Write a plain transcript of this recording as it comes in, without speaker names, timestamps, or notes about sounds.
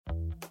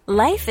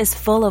Life is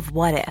full of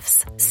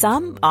what-ifs.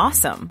 Some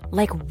awesome,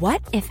 like what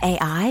if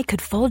AI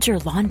could fold your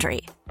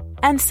laundry?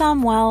 And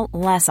some, well,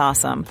 less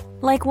awesome,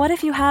 like what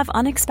if you have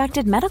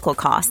unexpected medical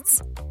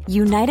costs?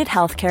 United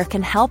Healthcare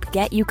can help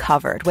get you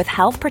covered with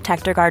Health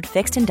Protector Guard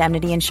fixed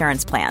indemnity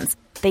insurance plans.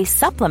 They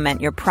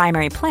supplement your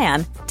primary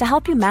plan to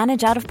help you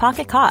manage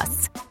out-of-pocket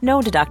costs.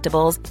 No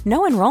deductibles,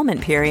 no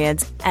enrollment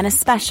periods, and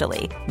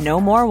especially no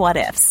more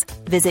what-ifs.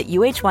 Visit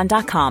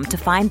uh1.com to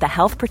find the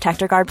Health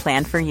Protector Guard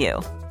plan for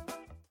you.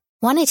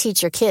 Want to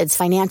teach your kids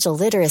financial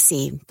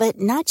literacy, but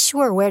not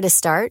sure where to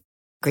start?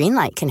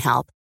 Greenlight can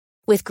help.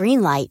 With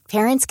Greenlight,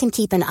 parents can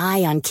keep an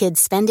eye on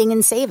kids' spending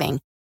and saving,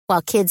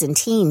 while kids and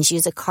teens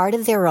use a card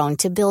of their own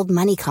to build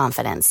money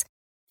confidence.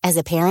 As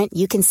a parent,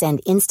 you can send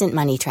instant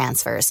money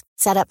transfers,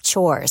 set up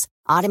chores,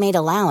 automate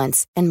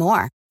allowance, and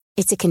more.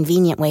 It's a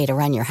convenient way to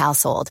run your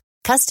household,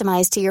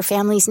 customized to your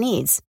family's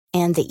needs,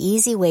 and the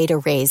easy way to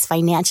raise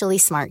financially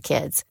smart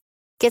kids.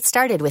 Get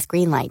started with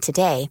Greenlight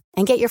today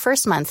and get your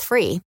first month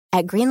free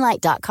at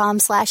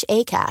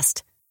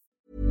greenlight.com/ACAST.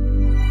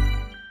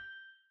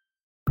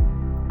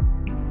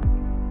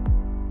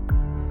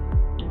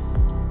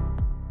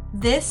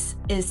 This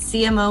is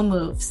CMO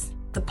Moves,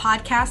 the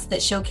podcast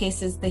that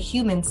showcases the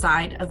human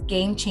side of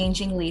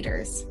game-changing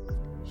leaders.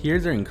 Hear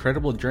their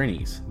incredible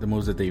journeys, the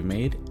moves that they've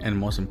made, and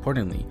most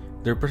importantly,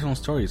 their personal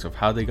stories of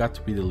how they got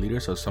to be the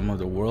leaders of some of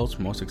the world's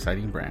most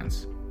exciting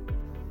brands.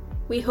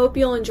 We hope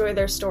you'll enjoy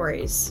their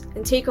stories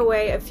and take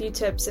away a few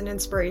tips and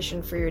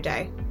inspiration for your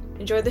day.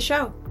 Enjoy the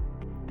show.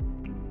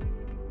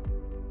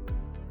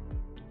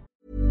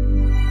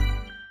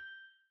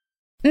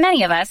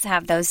 Many of us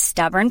have those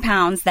stubborn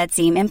pounds that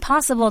seem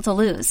impossible to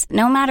lose,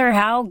 no matter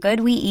how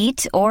good we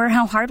eat or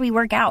how hard we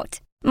work out.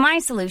 My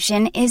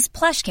solution is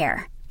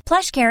PlushCare.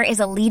 PlushCare is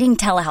a leading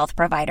telehealth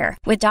provider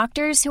with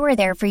doctors who are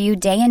there for you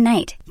day and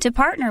night to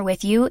partner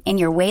with you in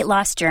your weight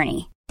loss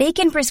journey. They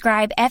can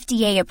prescribe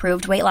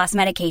FDA-approved weight loss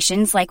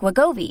medications like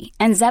Wegovy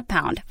and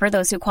Zepbound for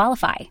those who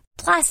qualify.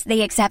 Plus,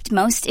 they accept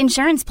most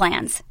insurance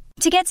plans.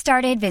 To get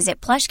started,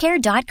 visit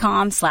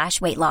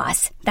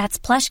plushcare.com/weightloss. That's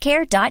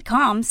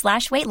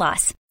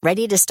plushcare.com/weightloss.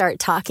 Ready to start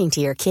talking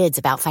to your kids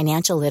about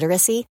financial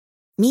literacy?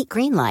 Meet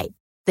Greenlight,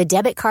 the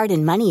debit card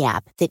and money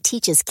app that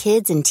teaches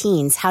kids and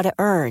teens how to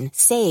earn,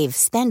 save,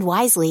 spend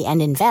wisely,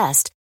 and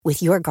invest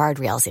with your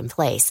guardrails in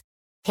place.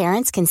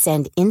 Parents can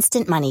send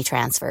instant money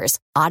transfers,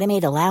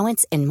 automate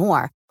allowance, and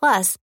more.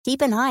 Plus,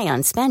 keep an eye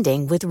on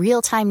spending with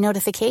real-time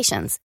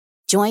notifications.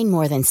 Join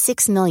more than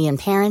 6 million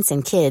parents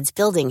and kids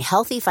building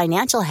healthy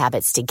financial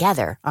habits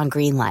together on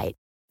Greenlight.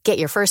 Get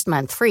your first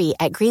month free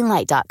at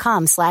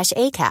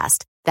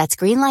greenlight.com/ACAST. That's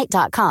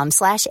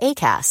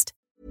greenlight.com/ACAST.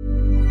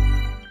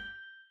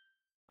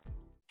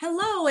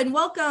 Hello and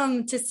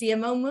welcome to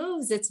CMO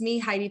Moves. It's me,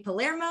 Heidi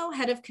Palermo,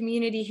 head of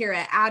community here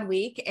at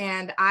Adweek,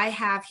 and I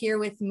have here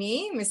with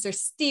me Mr.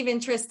 Stephen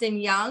Tristan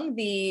Young,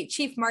 the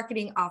Chief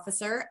Marketing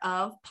Officer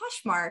of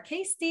Poshmark.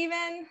 Hey,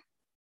 Stephen.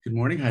 Good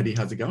morning, Heidi.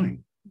 How's it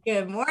going?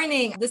 Good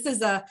morning. This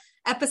is a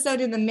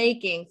episode in the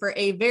making for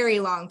a very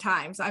long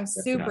time, so I'm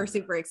super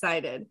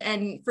excited.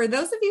 And for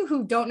those of you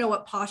who don't know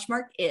what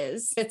Poshmark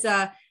is, it's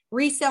a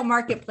resale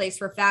marketplace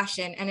for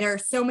fashion. And there are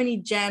so many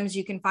gems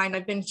you can find.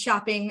 I've been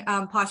shopping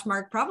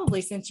Poshmark probably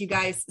since you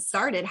guys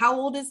started. How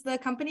old is the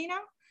company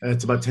now?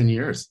 It's about 10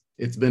 years.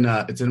 It's been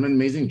an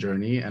amazing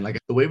journey. And like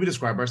the way we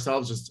describe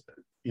ourselves, just,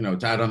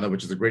 to add on that,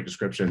 which is a great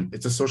description,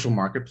 it's a social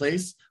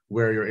marketplace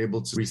where you're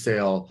able to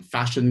resell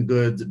fashion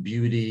goods,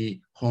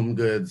 beauty, home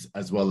goods,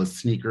 as well as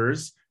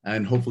sneakers,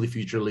 and hopefully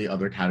futurely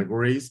other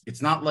categories.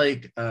 It's not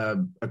like a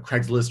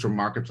Craigslist or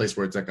marketplace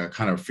where it's like a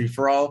kind of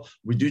free-for-all.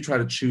 We do try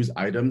to choose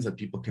items that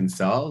people can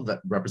sell that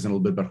represent a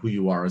little bit about who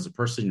you are as a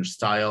person, your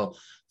style,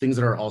 things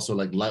that are also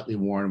like lightly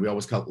worn. We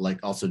always call it like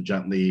also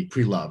gently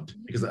pre-loved,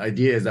 because the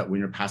idea is that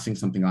when you're passing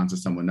something on to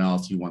someone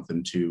else, you want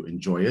them to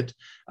enjoy it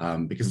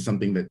because it's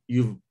something that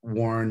you've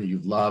worn,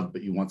 you've loved,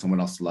 but you want someone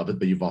else to love it,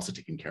 but you've also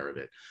taken care of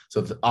it.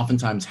 So it's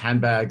oftentimes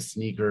handbags,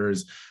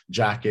 sneakers,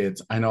 jackets.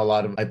 I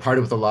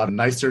parted with a lot of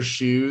nicer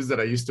shoes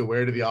that I used to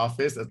wear to the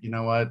office. You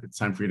know what? It's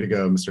time for you to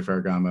go, Mr.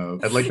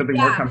 Ferragamo. I'd like something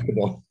more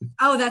comfortable.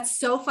 Oh, that's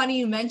so funny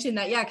you mentioned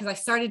that. Yeah, because I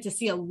started to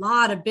see a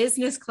lot of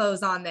business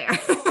clothes on there.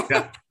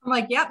 Yeah. I'm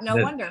like, yep, no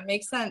wonder.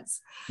 Makes sense.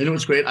 And it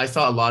was great. I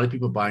saw a lot of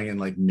people buying in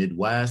like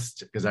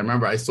Midwest, because I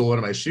remember I stole one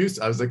of my shoes.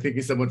 I was like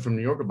thinking someone from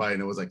New York would buy it,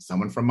 and it was like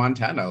someone from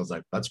Montana. I was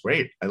like, that's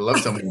great. I love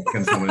someone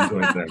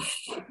enjoy it there.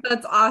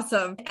 That's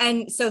awesome.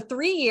 And so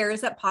 3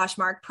 years at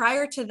Poshmark.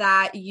 Prior to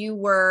that, you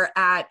were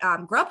at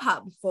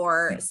Grubhub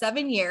for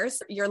 7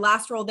 years. Your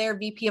last role there,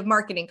 VP of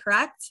Marketing,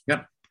 correct?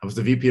 Yep. I was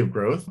the VP of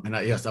growth. And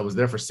I was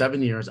there for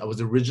 7 years. I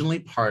was originally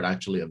part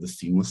actually of the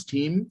Seamless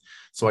team.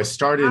 So I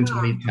started in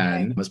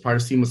 2010 as part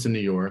of Seamless in New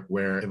York,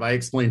 where if I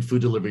explained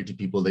food delivery to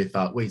people, they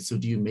thought, wait, so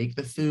do you make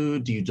the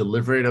food? Do you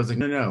deliver it? I was like,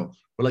 no.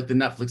 We're like the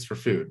Netflix for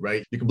food,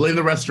 right? You can blame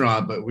the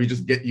restaurant, but we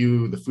just get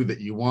you the food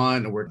that you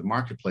want, and we're at the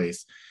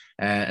marketplace.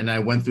 And I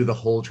went through the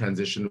whole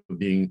transition of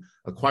being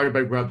acquired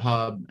by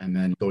Grubhub, and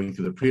then going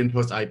through the pre and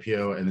post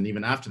IPO. And then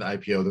even after the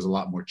IPO, there's a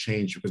lot more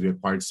change because we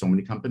acquired so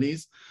many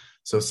companies.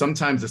 So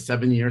sometimes the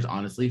 7 years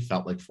honestly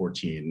felt like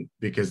 14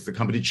 because the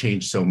company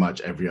changed so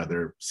much every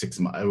other 6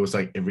 months. It was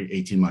like every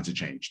 18 months it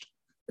changed.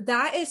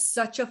 That is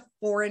such a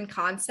foreign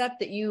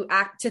concept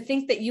that to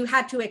think that you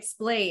had to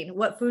explain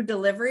what food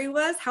delivery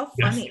was. How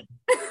funny.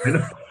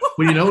 Yes.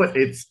 Well, you know what?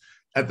 It's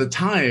at the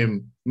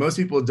time, most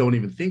people don't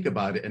even think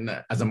about it. And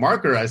as a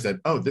marketer, I said,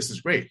 oh, this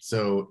is great.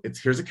 So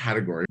here's a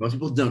category. Most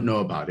people don't know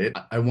about it.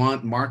 I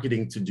want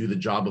marketing to do the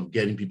job of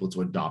getting people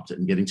to adopt it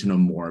and getting to know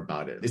more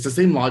about it. It's the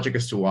same logic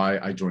as to why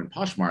I joined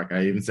Poshmark.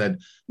 I even said,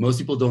 most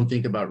people don't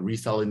think about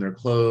reselling their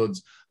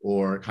clothes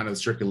or kind of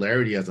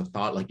circularity as a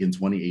thought like in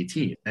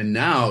 2018. And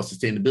now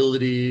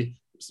sustainability,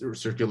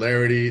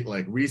 circularity,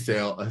 like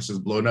resale has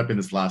just blown up in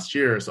this last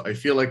year. So I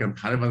feel like I'm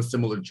kind of on a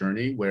similar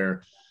journey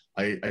where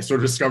I sort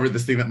of discovered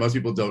this thing that most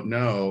people don't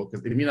know.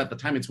 Because I mean, at the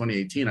time in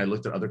 2018, I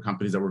looked at other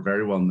companies that were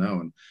very well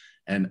known.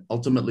 And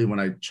ultimately, when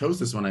I chose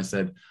this one, I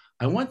said,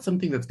 I want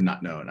something that's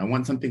not known. I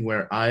want something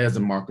where I, as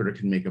a marketer,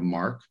 can make a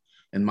mark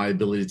and my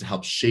ability to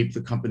help shape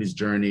the company's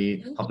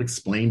journey, help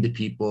explain to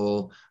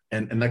people.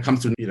 And that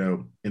comes through, you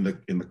know, in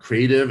the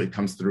creative, it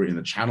comes through in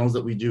the channels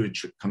that we do, it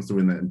comes through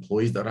in the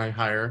employees that I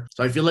hire.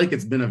 So I feel like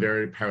it's been a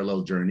very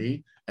parallel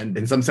journey. And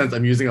in some sense,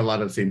 I'm using a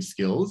lot of the same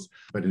skills,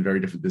 but in very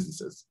different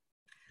businesses.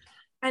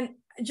 And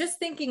just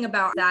thinking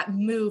about that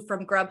move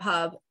from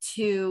Grubhub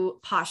to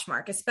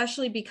Poshmark,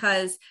 especially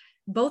because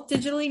both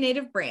digitally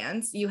native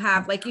brands, you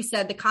have, like you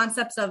said, the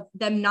concepts of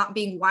them not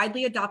being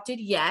widely adopted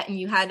yet, and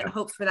you had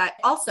hopes for that.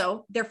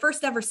 Also, their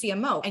first ever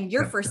CMO and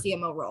your first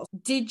CMO role.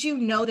 Did you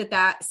know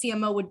that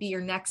CMO would be your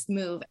next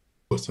move?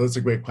 So that's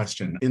a great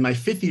question. In my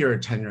 5th year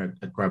of tenure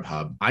at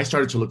Grubhub, I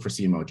started to look for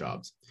CMO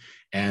jobs.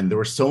 And there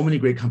were so many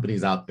great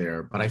companies out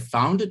there, but I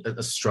found it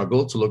a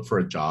struggle to look for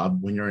a job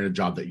when you're in a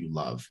job that you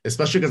love,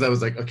 especially because I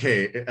was like,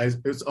 okay,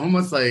 it's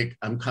almost like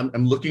I'm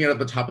looking at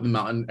the top of the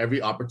mountain.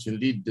 Every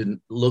opportunity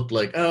didn't look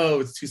like, oh,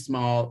 it's too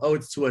small. Oh,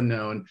 it's too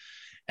unknown.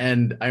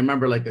 And I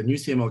remember like a new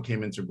CMO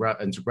came into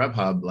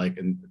Grubhub like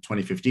in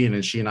 2015,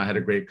 and she and I had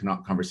a great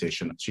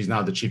conversation. She's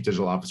now the chief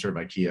digital officer of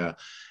IKEA.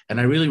 And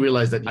I really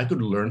realized that I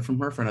could learn from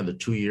her for another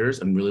 2 years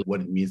and really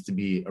what it means to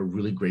be a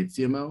really great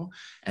CMO.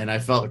 And I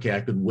felt, okay,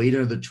 I could wait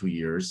another 2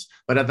 years,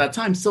 but at that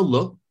time,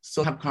 still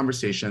have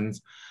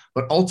conversations.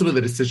 But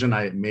ultimately, the decision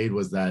I made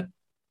was that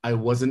I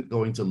wasn't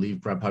going to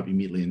leave Grubhub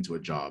immediately into a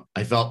job.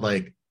 I felt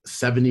like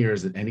 7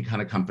 years at any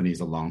kind of company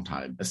is a long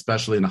time,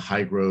 especially in a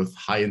high growth,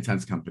 high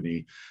intense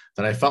company,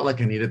 that I felt like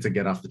I needed to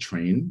get off the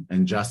train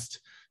and just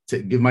to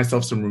give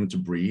myself some room to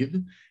breathe.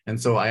 And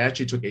so I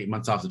actually took 8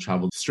 months off to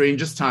travel.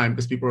 Strangest time,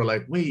 because people were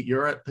like, wait,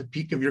 you're at the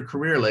peak of your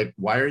career. Like,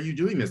 why are you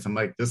doing this? I'm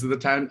like, this is the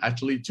time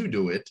actually to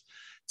do it,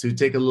 to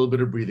take a little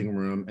bit of breathing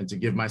room and to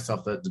give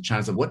myself the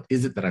chance of what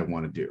is it that I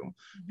want to do?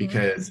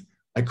 Because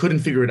I couldn't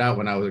figure it out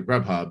when I was at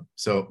Grubhub.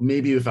 So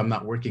maybe if I'm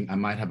not working, I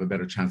might have a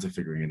better chance of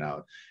figuring it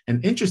out.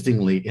 And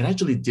interestingly, it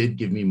actually did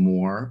give me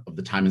more of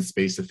the time and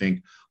space to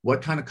think,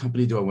 what kind of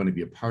company do I want to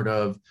be a part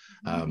of?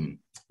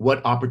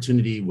 What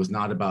opportunity was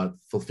not about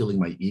fulfilling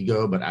my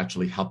ego, but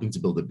actually helping to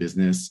build a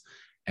business?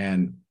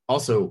 And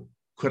also,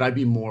 could I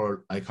be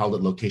more, I called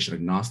it location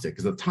agnostic?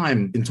 Because at the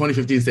time in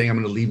 2015, saying I'm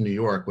going to leave New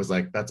York was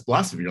like, that's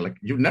blasphemy. You're like,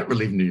 you never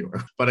leave New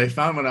York. But I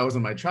found when I was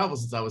on my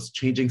travels, since I was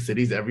changing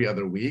cities every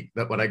other week,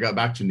 that when I got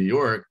back to New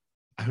York,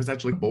 I was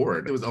actually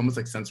bored. It was almost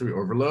like sensory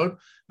overload.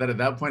 That at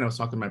that point, I was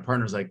talking to my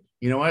partners like,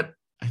 you know what?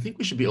 I think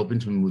we should be open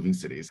to moving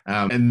cities.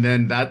 And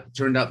then that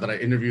turned out that I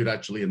interviewed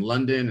actually in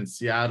London and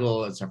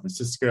Seattle and San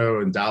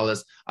Francisco and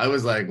Dallas. I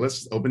was like, let's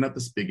just open up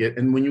the spigot.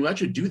 And when you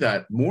actually do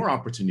that, more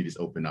opportunities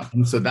open up.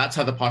 And so that's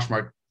how the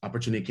Poshmark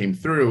opportunity came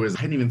through. Is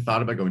I hadn't even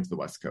thought about going to the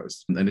West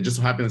Coast. And it just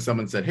so happened that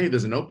someone said, hey,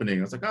 there's an opening.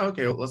 I was like, oh,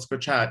 okay, well, let's go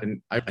chat.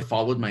 And I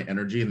followed my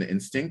energy and the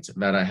instinct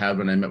that I had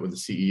when I met with the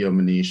CEO,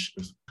 Manish.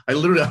 I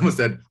literally almost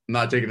said, I'm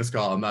not taking this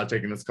call. I'm not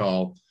taking this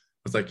call.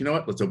 I was like, you know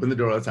what? Let's open the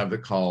door. Let's have the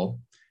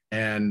call.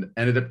 And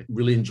ended up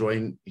really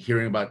enjoying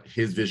hearing about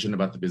his vision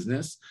about the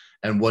business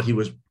and what he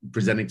was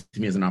presenting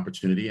to me as an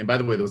opportunity. And by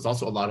the way, there was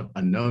also a lot of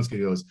unknowns. He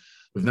goes,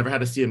 we've never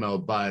had a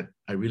CMO, but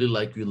I really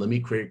like you. Let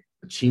me create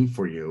a team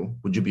for you.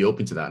 Would you be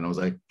open to that? And I was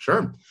like,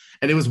 sure.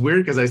 And it was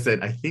weird because I said,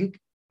 I think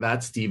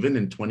that Steven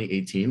in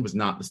 2018 was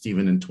not the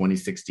Steven in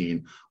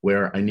 2016,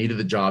 where I needed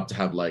the job to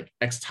have like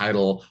X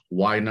title,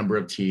 Y number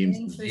of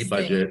teams, Z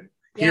budget.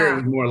 Here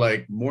it was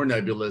more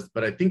nebulous.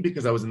 But I think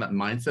because I was in that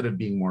mindset of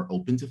being more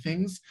open to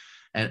things,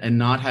 and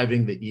not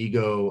having the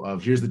ego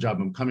of here's the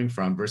job I'm coming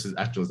from versus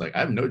actually was like, I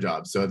have no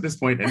job. So at this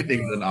point,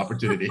 anything is an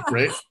opportunity,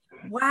 right?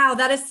 Wow,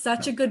 that is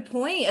such a good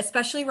point,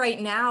 especially right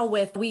now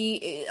with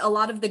a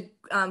lot of the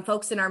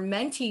folks in our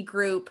mentee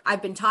group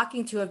I've been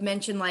talking to have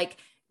mentioned like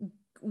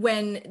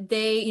when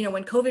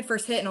when COVID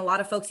first hit and a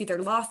lot of folks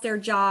either lost their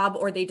job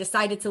or they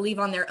decided to leave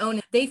on their own,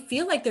 they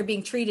feel like they're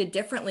being treated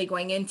differently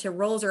going into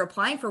roles or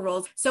applying for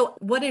roles. So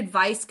what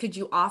advice could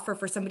you offer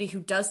for somebody who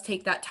does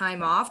take that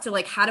time off to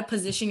like how to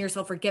position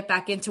yourself or get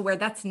back into where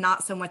that's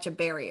not so much a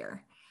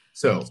barrier?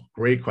 So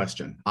great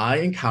question. I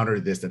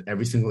encountered this at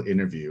every single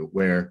interview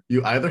where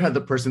you either had the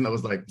person that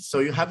was like, so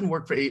you haven't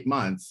worked for 8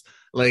 months,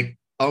 like,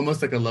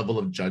 almost like a level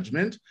of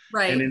judgment.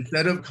 Right. And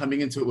instead of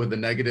coming into it with a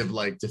negative,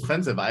 like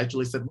defensive, I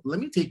actually said, let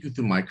me take you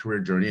through my career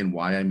journey and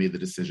why I made the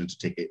decision to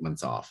take 8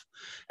 months off,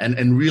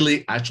 and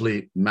really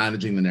actually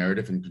managing the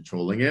narrative and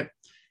controlling it.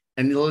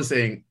 And Neil is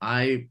saying,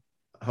 I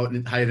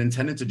had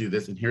intended to do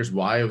this, and here's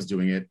why I was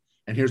doing it.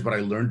 And here's what I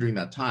learned during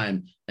that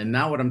time. And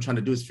now what I'm trying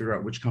to do is figure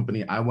out which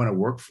company I want to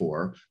work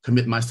for,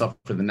 commit myself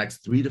for the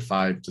next 3 to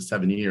 5 to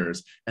 7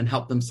 years, and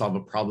help them solve a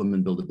problem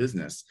and build a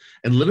business.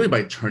 And literally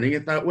by turning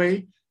it that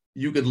way,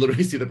 you could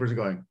literally see the person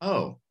going,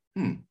 oh,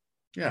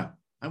 yeah,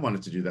 I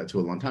wanted to do that too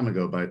a long time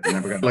ago, but I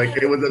never got. Like,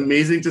 it was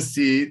amazing to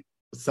see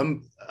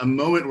a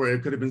moment where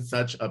it could have been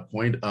such a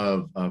point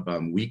of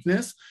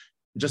weakness.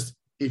 Just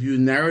if you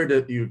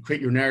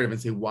create your narrative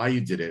and say why you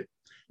did it,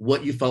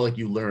 what you felt like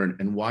you learned,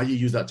 and why you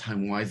use that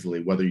time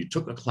wisely, whether you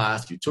took a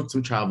class, you took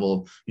some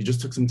travel, you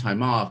just took some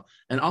time off,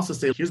 and also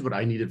say, here's what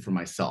I needed for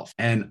myself.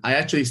 And I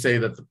actually say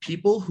that the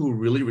people who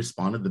really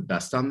responded the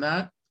best on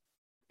that,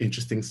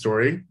 interesting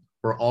story,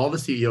 were all the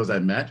CEOs I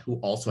met who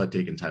also had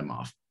taken time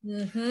off.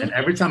 Mm-hmm. And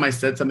every time I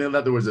said something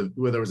like that,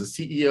 whether it was a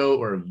CEO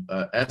or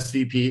a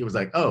SVP, it was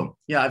like, oh,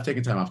 yeah, I've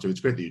taken time off too.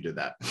 It's great that you did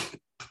that.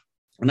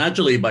 And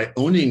actually, by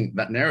owning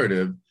that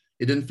narrative,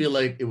 it didn't feel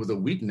like it was a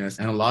weakness.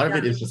 And a lot of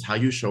it is just how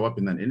you show up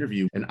in that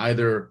interview, and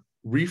either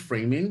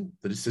reframing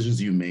the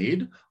decisions you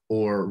made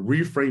or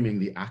reframing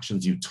the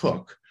actions you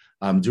took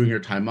during your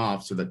time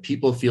off, so that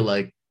people feel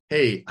like,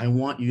 hey, I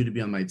want you to be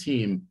on my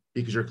team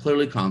because you're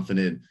clearly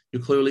confident, you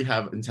clearly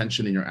have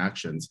intention in your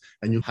actions,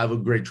 and you have a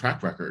great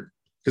track record.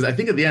 Because I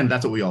think at the end,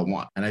 that's what we all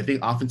want. And I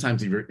think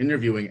oftentimes if you're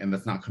interviewing and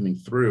that's not coming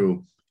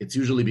through, it's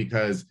usually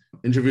because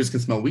interviews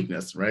can smell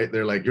weakness, right?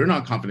 They're like, you're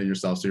not confident in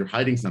yourself, so you're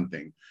hiding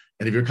something.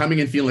 And if you're coming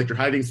in feeling like you're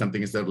hiding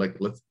something, instead of like,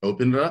 let's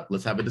open it up,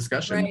 let's have a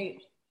discussion.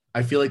 Right.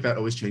 I feel like that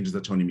always changes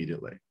the tone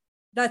immediately.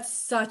 That's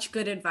such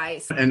good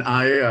advice. And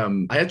I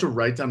had to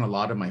write down a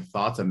lot of my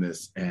thoughts on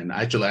this. And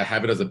actually I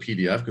have it as a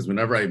PDF, because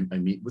whenever I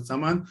meet with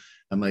someone,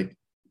 I'm like,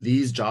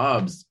 these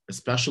jobs,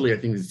 especially I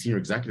think the senior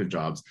executive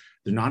jobs,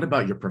 they're not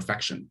about your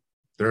perfection.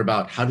 They're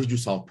about how did you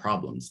solve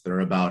problems? They're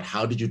about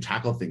how did you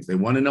tackle things? They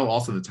want to know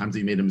also the times that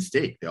you made a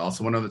mistake. They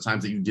also want to know the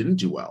times that you didn't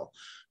do well.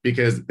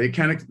 Because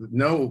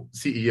no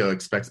CEO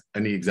expects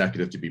any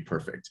executive to be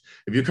perfect.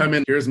 If you come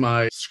in, here's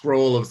my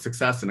scroll of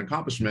success and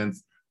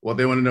accomplishments, what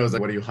they want to know is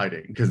like, what are you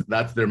hiding? Because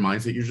that's their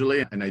mindset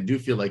usually. And I do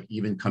feel like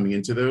even coming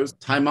into those,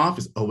 time off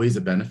is always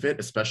a benefit,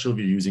 especially if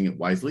you're using it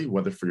wisely,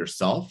 whether for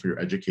yourself, for your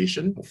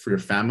education, for your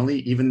family,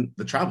 even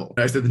the travel.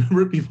 I said the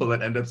number of people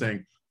that end up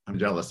saying, I'm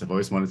jealous, I've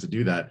always wanted to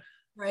do that.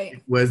 Right.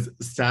 It was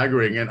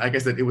staggering. And like I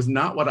said, it was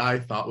not what I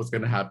thought was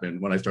going to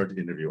happen when I started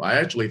the interview. I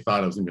actually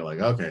thought I was going to be like,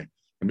 okay,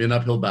 it'll be an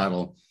uphill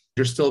battle.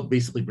 You're still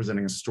basically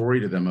presenting a story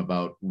to them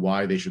about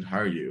why they should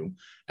hire you.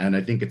 And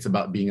I think it's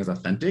about being as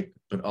authentic,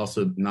 but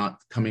also not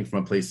coming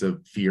from a place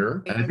of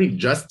fear. And I think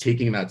just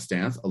taking that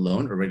stance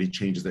alone already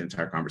changes the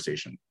entire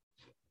conversation.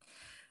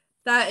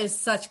 That is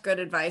such good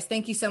advice.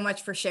 Thank you so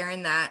much for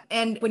sharing that.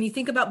 And when you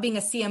think about being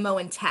a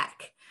CMO in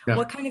tech,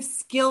 what kind of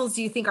skills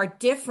do you think are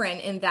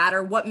different in that,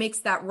 or what makes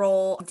that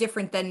role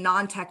different than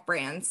non-tech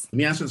brands? Let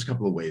me answer this a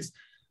couple of ways.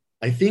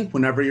 I think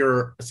whenever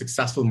you're a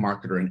successful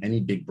marketer in any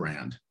big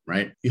brand,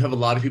 right, you have a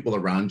lot of people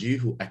around you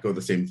who echo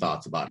the same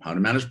thoughts about how to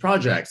manage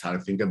projects, how to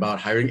think about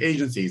hiring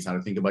agencies, how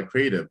to think about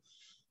creative.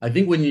 I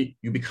think when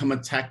you become a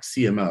tech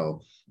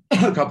CMO,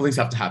 a couple things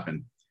have to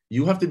happen.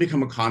 You have to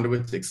become a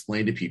conduit to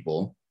explain to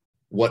people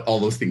what all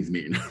those things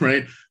mean,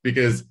 right?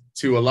 Because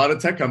to a lot of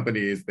tech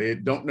companies, they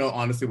don't know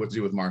honestly what to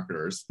do with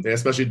marketers. They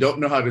especially don't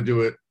know how to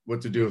do it, what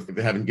to do if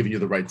they haven't given you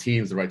the right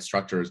teams, the right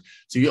structures.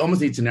 So you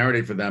almost need to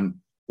narrate for them,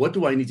 what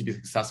do I need to be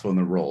successful in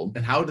the role?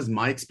 And how does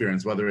my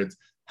experience, whether it's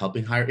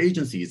helping hire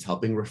agencies,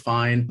 helping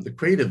refine the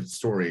creative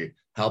story,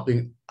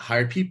 helping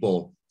hire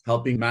people,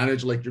 helping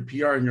manage like your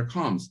PR and your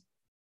comms,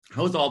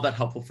 how is all that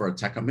helpful for a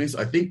tech company? So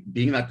I think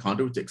being that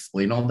conduit to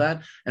explain all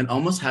that and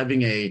almost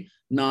having a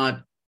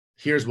not,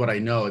 here's what I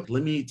know,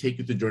 let me take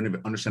you through the journey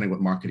of understanding what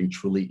marketing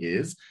truly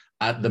is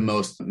at the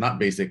most, not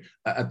basic,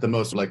 at the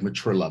most like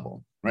mature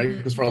level. Right?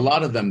 Because for a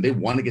lot of them, they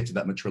want to get to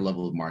that mature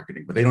level of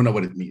marketing, but they don't know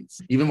what it means.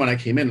 Even when I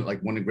came in,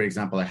 like one great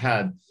example I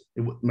had,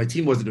 my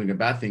team wasn't doing a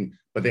bad thing,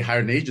 but they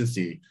hired an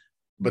agency,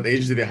 but the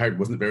agency they hired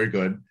wasn't very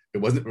good. It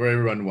wasn't very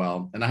run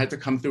well. And I had to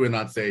come through and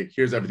not say,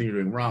 here's everything you're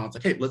doing wrong. It's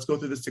like, hey, let's go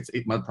through this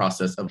 6-8 month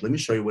process of let me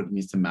show you what it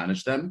means to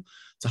manage them,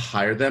 to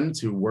hire them,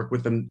 to work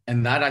with them.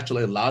 And that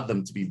actually allowed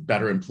them to be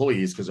better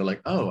employees because they're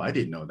like, oh, I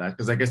didn't know that.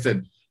 Because like I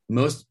said,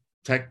 most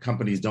tech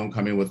companies don't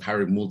come in with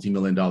hiring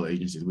multi-million-dollar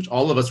agencies, which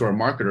all of us who are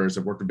marketers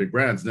have worked with big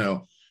brands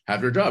know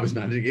half your job is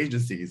managing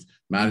agencies,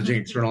 managing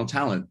external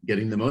talent,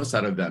 getting the most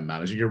out of them,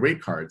 managing your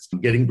rate cards,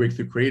 getting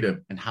breakthrough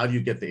creative. And how do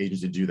you get the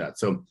agency to do that?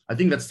 So I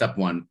think that's step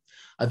one.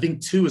 I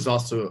think two is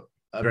also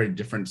a very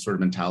different sort of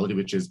mentality,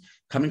 which is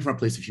coming from a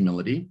place of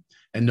humility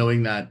and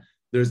knowing that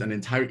there's an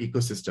entire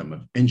ecosystem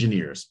of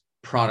engineers,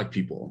 product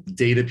people,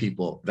 data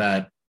people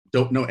that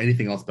don't know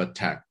anything else but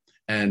tech.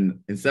 And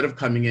instead of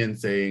coming in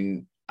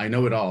saying, I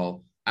know it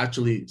all,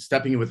 actually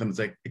stepping in with them, it's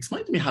like,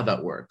 explain to me how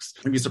that works.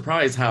 You'd be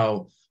surprised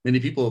how many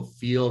people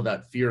feel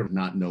that fear of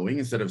not knowing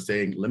instead of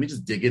saying, let me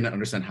just dig in and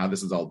understand how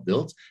this is all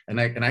built. And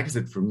like I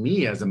said, for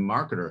me as a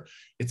marketer,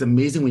 it's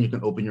amazing when you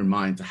can open your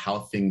mind to how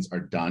things are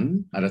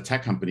done at a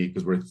tech company,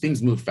 because where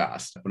things move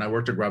fast. When I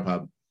worked at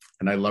Grubhub,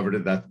 and I love her to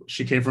death,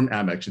 she came from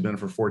Amex. She's been there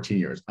for 14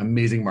 years,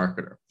 amazing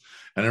marketer.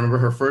 And I remember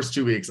her first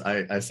 2 weeks,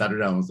 I sat her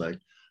down and was like,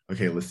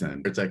 okay,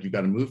 listen, it's like, you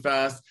got to move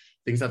fast.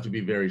 Things have to be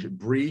very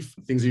brief.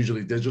 Things are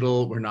usually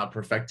digital. We're not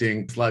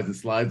perfecting slides and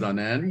slides on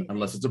end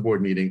unless it's a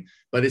board meeting.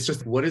 But it's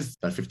just, what is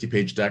that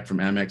 50-page deck from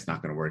Amex?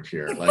 Not going to work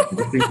here. Like,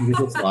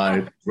 just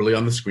slide really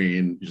on the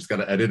screen. You just got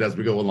to edit as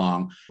we go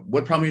along.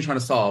 What problem are you trying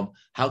to solve?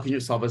 How can you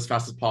solve it as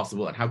fast as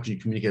possible? And how can you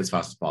communicate as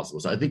fast as possible?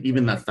 So I think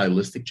even that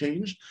stylistic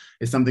change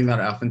is something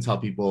that I often tell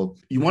people.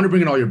 You want to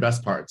bring in all your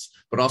best parts,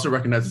 but also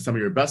recognize that some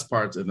of your best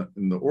parts in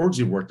the orgs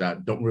you've worked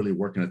at don't really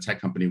work in a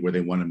tech company where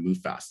they want to move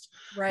fast.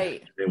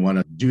 Right. They want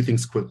to do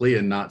things quickly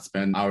and not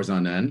spend hours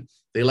on end.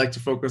 They like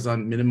to focus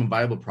on minimum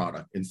viable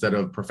product instead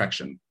of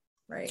perfection.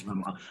 Right.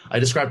 I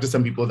describe to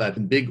some people that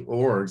in big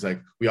orgs,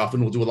 like we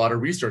often will do a lot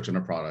of research on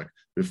a product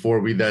before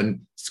we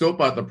then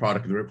scope out the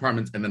product and the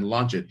requirements and then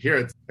launch it. Here,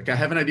 it's like, I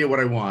have an idea what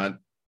I want.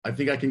 I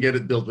think I can get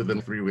it built within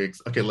 3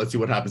 weeks. Okay, let's see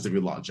what happens if we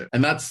launch it.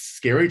 And that's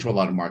scary to a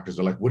lot of marketers.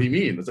 They're like, what do you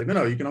mean? It's like,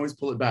 no, you can always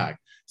pull it back.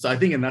 So I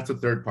think, and that's the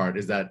third part,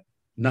 is that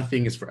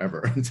nothing is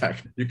forever in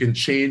tech. You can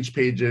change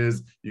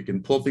pages, you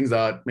can pull things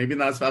out, maybe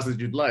not as fast as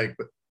you'd like,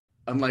 but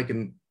unlike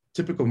in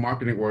typical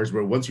marketing orgs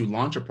where once you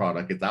launch a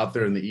product, it's out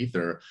there in the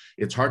ether,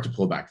 it's hard to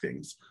pull back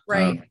things.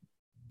 Right.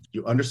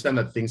 You understand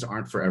that things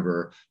aren't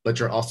forever, but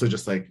you're also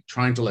just like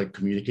trying to like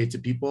communicate to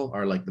people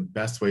are like the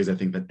best ways I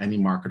think that any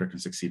marketer can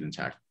succeed in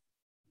tech.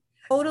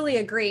 Totally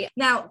agree.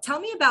 Now, tell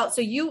me about, so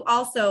you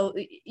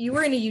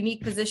were in a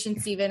unique position,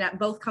 Stephen, at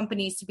both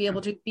companies to be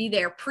able to be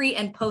there pre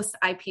and post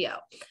IPO.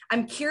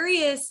 I'm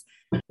curious,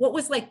 what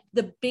was like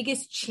the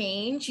biggest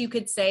change you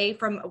could say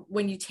from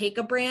when you take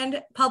a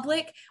brand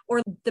public,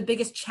 or the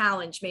biggest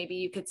challenge maybe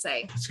you could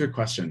say? That's a good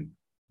question.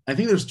 I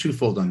think there's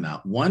twofold on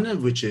that. One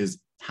of which is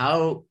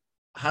how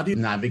do you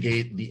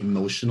navigate the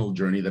emotional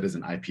journey that is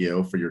an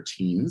IPO for your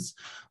teams,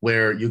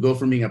 where you go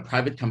from being a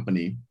private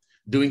company,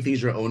 doing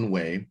things your own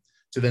way,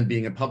 to then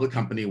being a public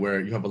company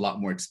where you have a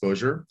lot more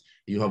exposure,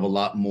 you have a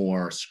lot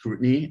more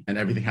scrutiny, and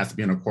everything has to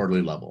be on a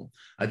quarterly level.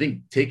 I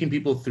think taking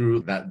people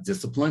through that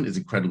discipline is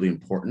incredibly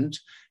important.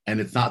 And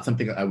it's not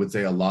something I would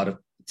say a lot of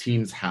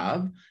teams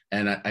have.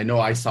 And I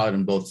know I saw it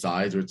on both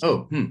sides where it's,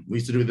 we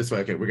used to do it this way.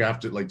 Okay, we're gonna have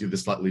to like do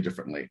this slightly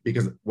differently,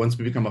 because once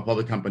we become a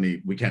public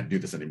company, we can't do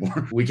this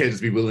anymore. We can't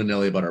just be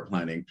willy-nilly about our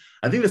planning.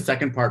 I think the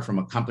second part from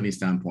a company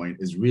standpoint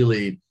is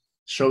really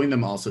showing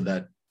them also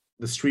that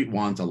the street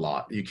wants a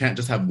lot. You can't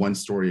just have one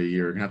story a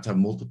year. You're gonna have to have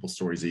multiple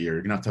stories a year.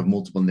 You're gonna have to have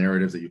multiple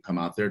narratives that you come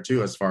out there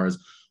too, as far as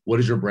what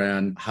is your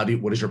brand?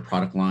 What is your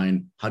product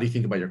line? How do you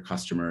think about your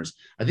customers?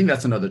 I think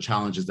that's another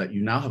challenge, is that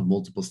you now have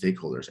multiple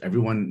stakeholders.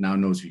 Everyone now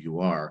knows who you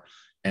are.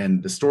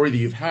 And the story that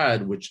you've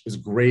had, which is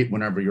great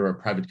whenever you're a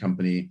private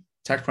company,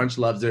 TechCrunch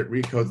loves it,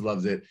 Recodes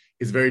loves it,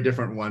 is very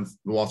different once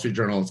the Wall Street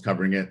Journal is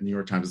covering it, New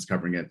York Times is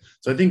covering it.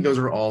 So I think those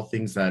are all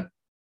things that,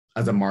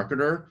 as a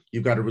marketer,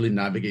 you've got to really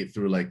navigate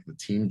through like the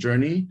team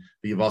journey,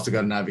 but you've also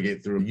got to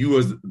navigate through you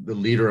as the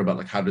leader about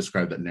like how to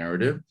describe that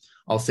narrative.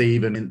 I'll say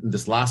even in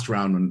this last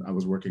round, when I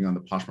was working on the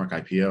Poshmark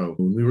IPO,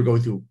 when we were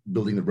going through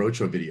building the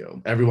roadshow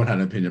video, everyone had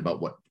an opinion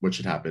about what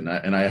should happen.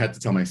 And I had to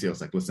tell my CEO, I was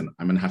like, listen,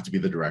 I'm going to have to be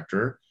the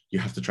director. You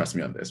have to trust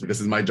me on this.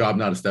 This is my job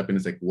now to step in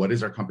and say, what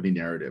is our company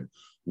narrative?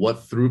 What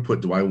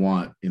throughput do I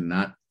want in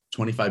that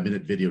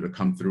 25-minute video to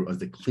come through as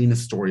the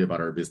cleanest story about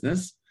our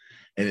business?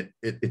 And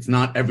it's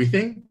not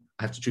everything.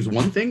 I have to choose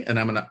one thing, and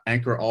I'm going to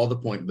anchor all the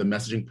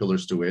messaging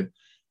pillars to it.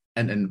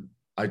 And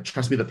I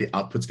trust me that the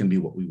output's going to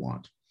be what we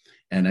want.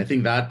 And I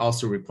think that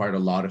also required a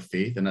lot of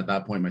faith. And at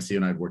that point, my CEO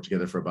and I had worked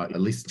together for about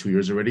at least 2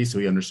 years already. So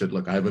he understood,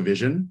 look, I have a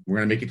vision. We're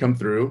going to make it come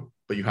through,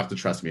 but you have to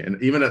trust me.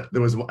 And even I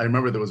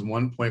remember there was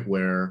one point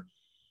where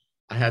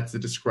I had to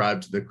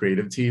describe to the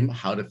creative team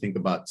how to think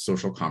about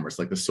social commerce,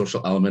 like the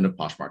social element of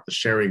Poshmark, the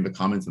sharing, the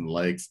comments and the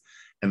likes.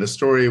 And the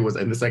story was,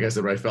 and this, like I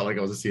said, where I felt like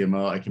I was a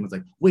CMO, I came and was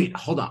like, wait,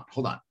 hold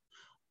on.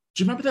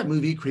 Do you remember that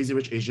movie, Crazy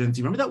Rich Asians? Do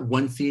you remember that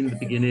one scene at the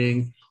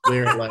beginning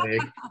where like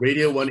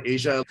Radio 1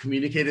 Asia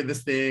communicated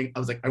this thing? I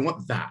was like, I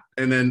want that.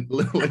 And then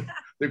literally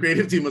the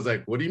creative team was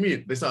like, what do you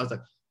mean? They saw, I was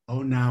like,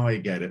 oh, now I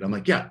get it. I'm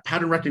like, yeah,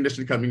 pattern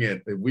recognition coming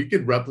in. If we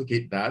could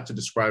replicate that to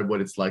describe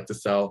what it's like to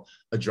sell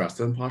a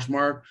dress on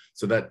Poshmark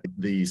so that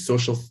the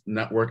social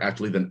network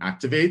actually then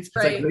activates.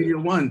 Right. It's like Radio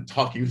 1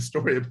 talking the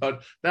story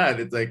about that.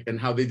 It's like, and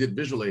how they did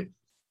visually.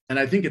 And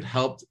I think it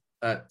helped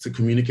to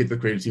communicate to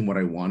the creative team what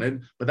I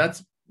wanted. But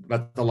that's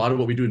a lot of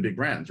what we do in big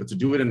brands. But to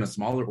do it in a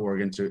smaller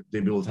org and to be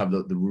able to have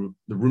the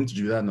room to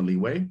do that in the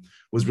leeway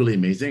was really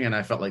amazing. And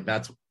I felt like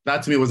that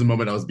to me was a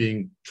moment I was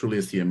being truly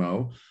a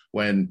CMO,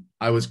 when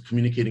I was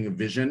communicating a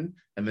vision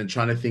and then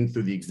trying to think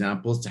through the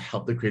examples to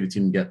help the creative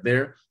team get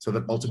there so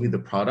that ultimately the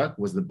product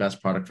was the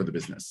best product for the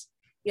business.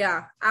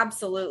 Yeah,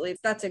 absolutely.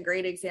 That's a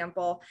great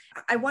example.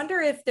 I wonder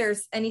if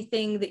there's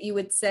anything that you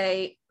would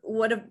say,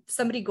 what if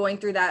somebody going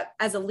through that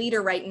as a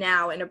leader right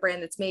now in a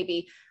brand that's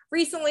maybe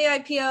recently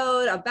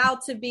IPO'd,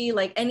 about to be,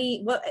 like,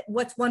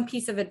 what's one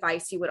piece of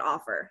advice you would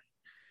offer?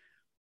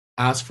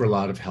 Ask for a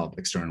lot of help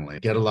externally,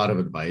 get a lot of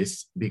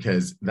advice,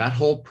 because that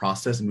whole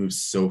process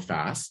moves so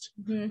fast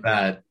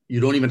that you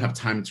don't even have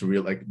time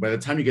to by the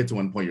time you get to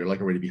one point, you're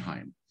like already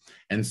behind.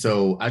 And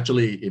so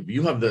actually, if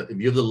you have the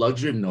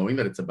luxury of knowing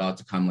that it's about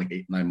to come like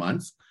 8-9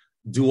 months,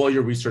 do all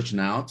your research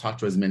now, talk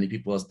to as many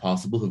people as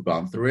possible who've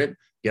gone through it,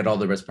 get all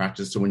the best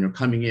practice. So when you're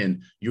coming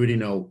in, you already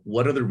know,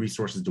 what other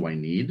resources do I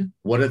need?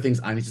 What are the things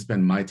I need to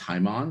spend my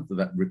time on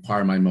that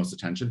require my most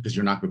attention? Because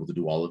you're not able to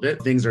do all of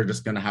it. Things are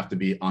just going to have to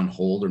be on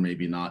hold, or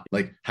maybe not.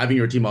 Like having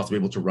your team also be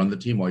able to run the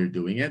team while you're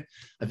doing it.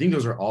 I think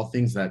those are all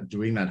things that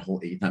during that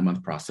whole 8-9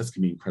 month process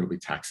can be incredibly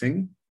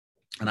taxing.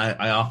 And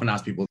I often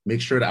ask people,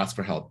 make sure to ask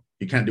for help.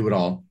 You can't do it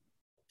all.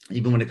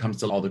 Even when it comes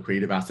to all the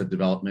creative asset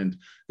development,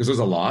 because there's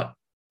a lot.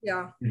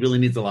 Yeah. It really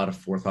needs a lot of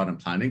forethought and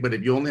planning. But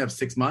if you only have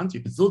 6 months, you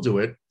can still do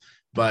it.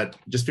 But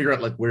just figure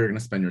out like where you're going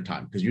to spend your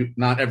time, because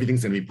not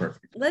everything's going to be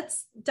perfect.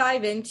 Let's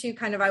dive into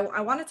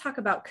I want to talk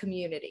about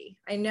community.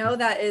 I know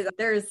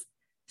there's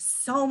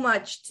so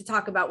much to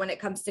talk about when it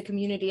comes to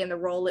community and the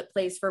role it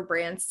plays for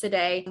brands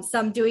today.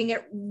 Some doing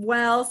it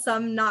well,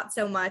 some not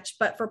so much.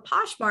 But for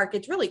Poshmark,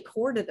 it's really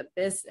core to the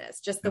business,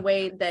 just the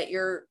way that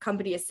your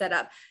company is set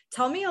up.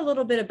 Tell me a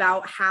little bit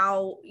about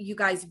how you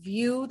guys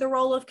view the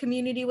role of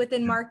community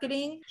within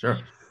marketing. Sure.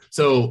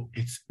 So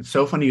it's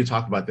so funny you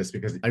talk about this,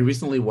 because I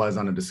recently was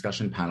on a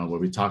discussion panel where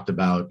we talked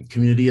about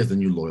community as the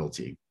new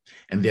loyalty.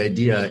 And the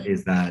idea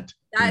is that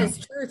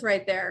is truth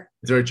right there.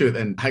 It's very truth.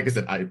 And like I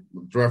said, I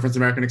reference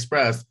American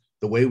Express.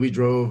 The way we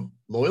drove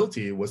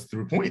loyalty was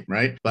through point,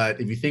 right?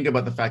 But if you think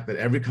about the fact that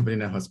every company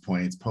now has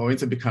points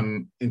have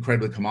become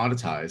incredibly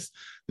commoditized.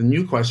 The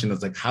new question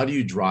is like, how do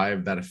you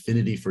drive that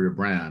affinity for your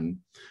brand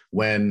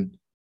when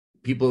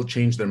people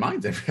change their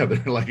minds every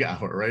other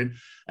hour, right?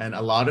 And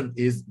a lot of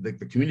is the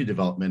community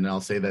development. And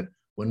I'll say that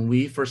when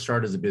we first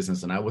started as a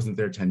business, and I wasn't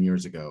there 10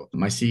 years ago,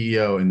 my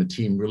CEO and the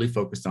team really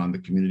focused on the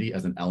community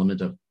as an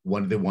element of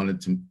what they wanted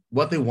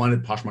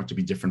Poshmark to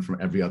be different from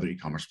every other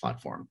e-commerce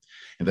platform.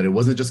 And that it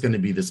wasn't just going to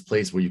be this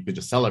place where you could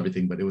just sell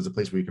everything, but it was a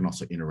place where you can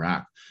also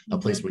interact, a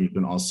place where you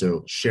can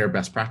also share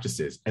best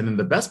practices. And then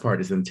the best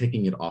part is then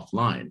taking it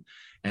offline.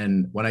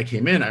 And when I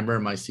came in, I remember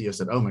my CEO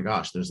said, oh my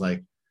gosh,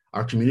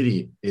 our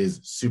community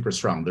is super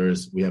strong.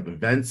 We have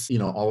events,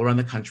 all around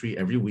the country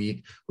every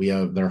week.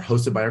 They're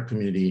hosted by our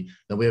community.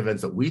 Then we have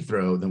events that we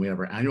throw. Then we have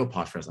our annual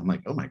Posh Fest. I'm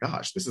like, oh my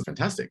gosh, this is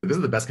fantastic. This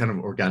is the best kind of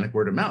organic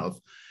word of mouth.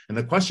 And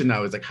the question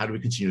now is like, how do we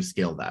continue to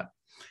scale that?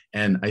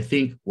 And I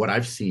think what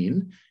I've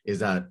seen is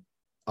that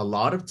a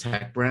lot of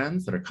tech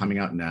brands that are coming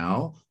out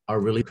now are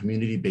really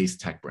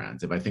community-based tech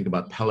brands. If I think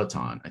about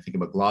Peloton, I think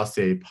about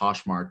Glossier,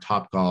 Poshmark,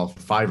 Topgolf,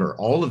 Fiverr,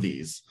 all of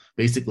these,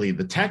 basically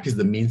the tech is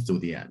the means to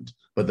the end.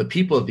 But the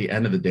people at the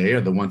end of the day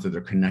are the ones that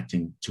are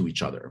connecting to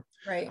each other.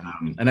 Right.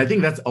 And I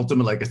think that's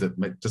ultimately, like I said,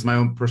 just my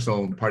own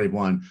personal party of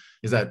one,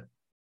 is that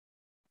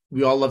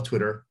we all love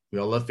Twitter. We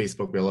all love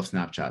Facebook. We all love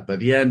Snapchat. But at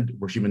the end,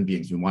 we're human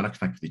beings. We want to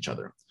connect with each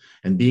other.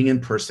 And being in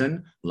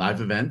person, live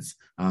events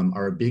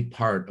are a big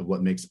part of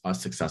what makes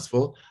us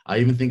successful. I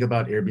even think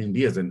about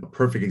Airbnb as a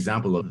perfect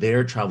example of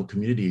their travel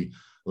community,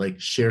 like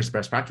shares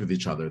best practice with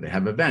each other. They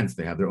have events.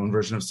 They have their own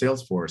version of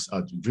Salesforce,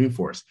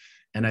 Dreamforce.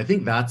 And I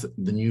think that's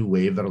the new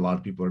wave that a lot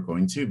of people are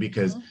going to,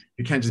 because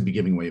you can't just be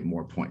giving away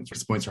more points,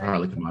 because points are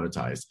highly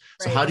commoditized.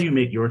 So how do you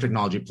make your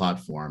technology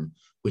platform,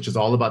 which is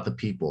all about the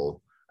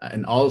people,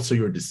 and also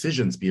your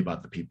decisions be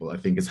about the people, I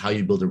think is how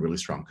you build a really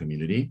strong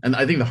community. And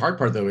I think the hard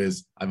part, though,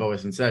 is I've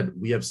always said,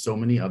 we have so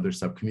many other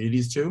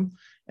sub-communities too.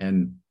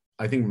 And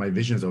I think my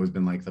vision has always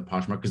been like the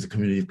Poshmark is a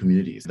community of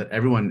communities, that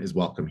everyone is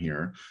welcome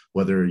here,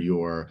 whether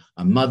you're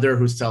a mother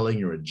who's selling,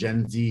 you're a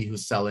Gen Z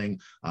who's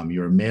selling,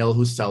 you're a male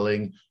who's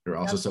selling, you're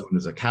also someone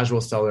who's a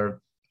casual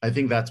seller. I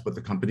think that's what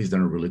the company's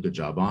done a really good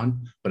job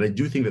on. But I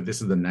do think that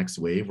this is the next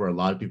wave where a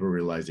lot of people are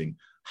realizing,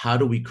 how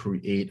do we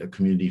create a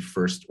community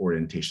first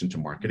orientation to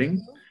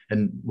marketing?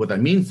 And what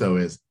that means, though,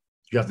 is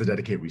you have to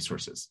dedicate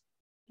resources.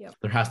 Yep.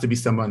 There has to be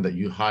someone that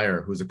you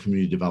hire who's a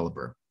community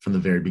developer from the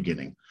very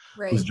beginning,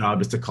 whose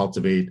job is to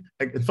cultivate.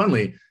 And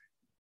funnily,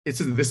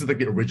 this is like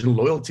the original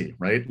loyalty,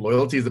 right?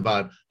 Loyalty is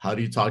about how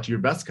do you talk to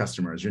your best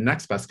customers, your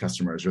next best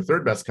customers, your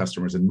third best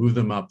customers, and move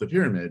them up the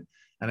pyramid.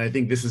 And I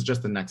think this is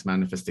just the next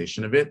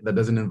manifestation of it that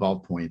doesn't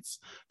involve points,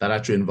 that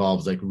actually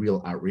involves like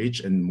real outreach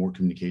and more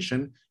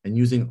communication, and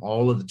using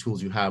all of the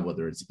tools you have,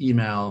 whether it's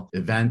email,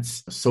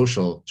 events,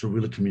 social, to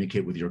really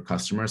communicate with your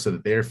customers so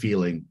that they're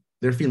feeling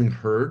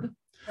heard.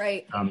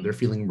 Right. They're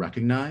feeling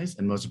recognized.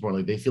 And most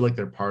importantly, they feel like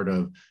they're part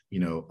of,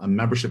 a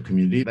membership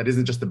community that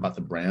isn't just about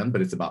the brand,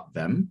 but it's about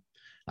them.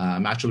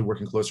 I'm actually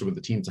working closer with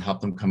the team to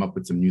help them come up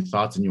with some new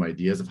thoughts and new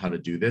ideas of how to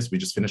do this. We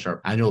just finished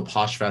our annual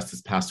Posh Fest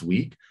this past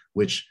week,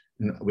 which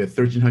we had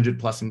 1,300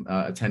 plus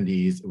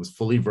attendees. It was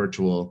fully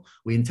virtual.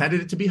 We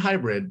intended it to be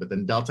hybrid, but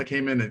then Delta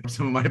came in and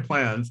some of my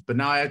plans. But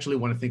now I actually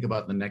want to think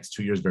about the next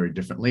 2 years very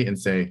differently and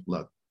say,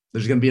 look,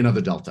 there's going to be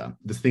another Delta.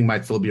 This thing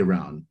might still be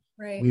around.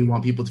 Right. We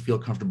want people to feel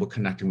comfortable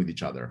connecting with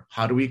each other.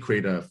 How do we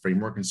create a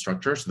framework and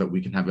structure so that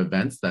we can have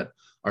events that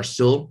are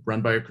still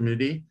run by our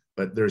community,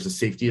 but there's a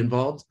safety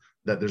involved,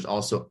 that there's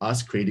also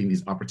us creating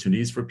these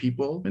opportunities for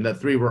people. And that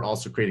 3, we're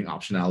also creating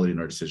optionality in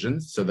our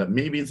decisions so that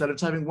maybe instead of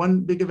having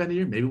one big event a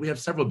year, maybe we have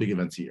several big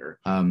events a year.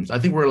 So I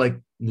think we're like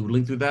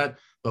noodling through that.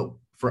 But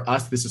for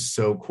us, this is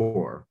so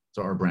core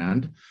to our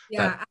brand.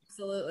 Yeah,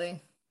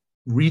 absolutely.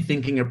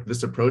 Rethinking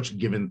this approach,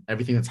 given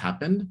everything that's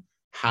happened,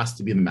 has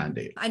to be the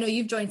mandate. I know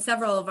you've joined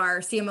several of our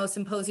CMO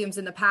symposiums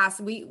in the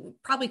past. We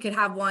probably could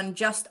have one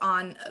just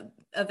on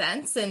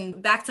events and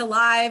back to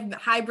live,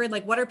 hybrid.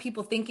 Like, what are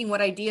people thinking?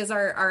 What ideas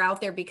are out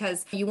there?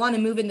 Because you want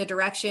to move in the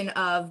direction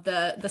of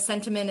the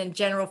sentiment and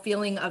general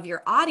feeling of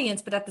your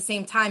audience, but at the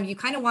same time, you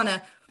kind of want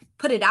to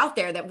put it out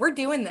there that we're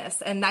doing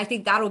this. And I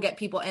think that'll get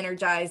people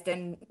energized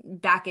and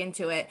back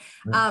into it.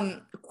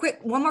 Right. Quick,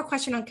 one more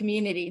question on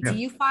community. Yeah. Do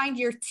you find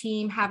your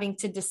team having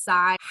to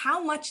decide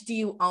how much do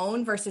you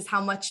own versus how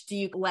much do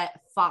you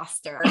let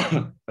foster?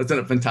 That's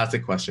a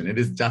fantastic question. It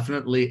is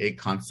definitely a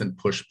constant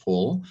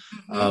push-pull.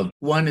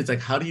 One, it's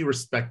like, how do you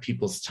respect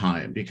people's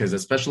time? Because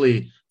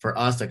especially for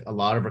us, like a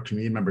lot of our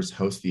community members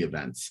host the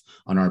events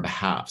on our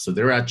behalf. So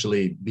they're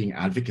actually being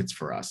advocates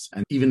for us.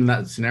 And even in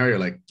that scenario,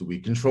 like, do we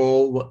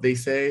control what they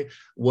say?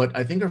 What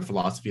I think our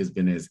philosophy has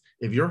been is,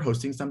 if you're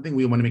hosting something,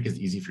 we want to make it as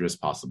easy for you as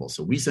possible.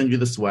 So we send you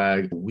the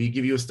swag, we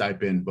give you a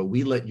stipend, but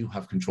we let you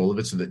have control of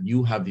it so that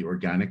you have the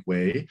organic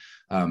way.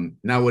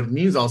 Now, what it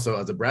means also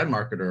as a brand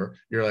marketer,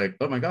 you're like,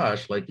 oh my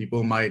gosh, like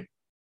people might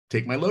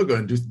take my logo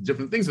and do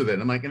different things with it.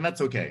 And I'm like, and that's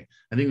okay.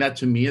 I think that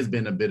to me has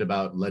been a bit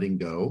about letting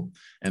go.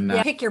 And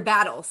that, pick your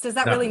battles. Does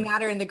that really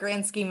matter in the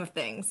grand scheme of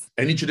things?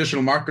 Any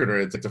traditional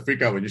marketer, it's like a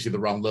freak out when you see the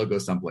wrong logo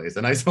someplace.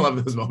 And I still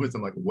have those moments.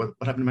 I'm like, what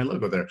happened to my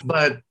logo there?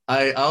 But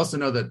I also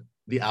know that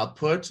the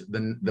output,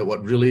 then that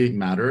what really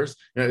matters.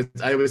 I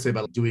always say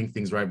about doing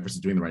things right versus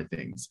doing the right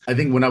things. I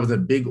think when I was a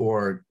big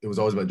org, it was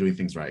always about doing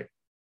things right.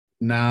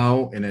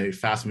 Now, in a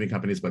fast-moving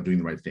company, it's about doing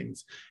the right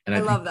things. And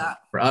I love that.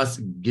 For us,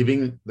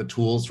 giving the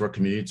tools for our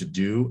community to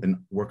do and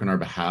work on our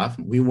behalf,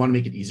 we want to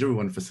make it easier. We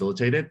want to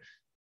facilitate it,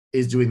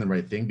 is doing the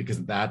right thing,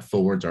 because that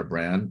forwards our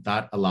brand.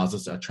 That allows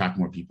us to attract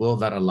more people.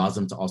 That allows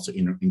them to also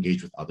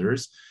engage with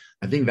others.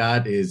 I think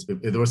that is,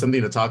 if there was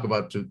something to talk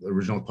about to the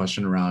original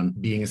question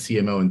around being a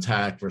CMO in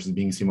tech versus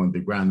being a CMO in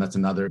big brand, that's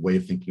another way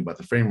of thinking about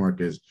the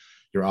framework. Is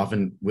you're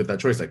often with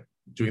that choice, like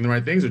doing the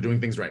right things or doing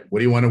things right. What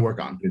do you want to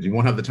work on? Because you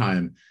won't have the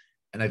time.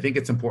 And I think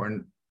it's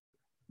important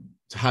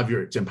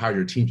to empower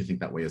your team to think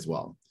that way as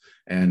well.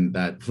 And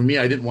that for me,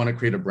 I didn't want to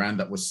create a brand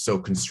that was so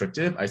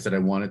constrictive. I said I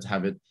wanted to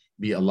have it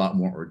be a lot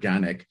more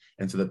organic,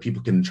 and so that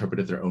people can interpret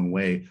it their own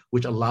way,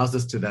 which allows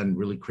us to then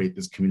really create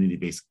this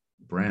community-based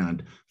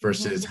brand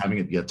versus having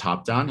it be a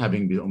top-down,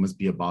 having it almost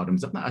be a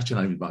bottoms-up. Not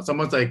even bottom.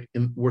 Someone's like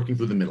working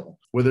through the middle,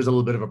 where there's a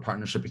little bit of a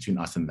partnership between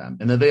us and them.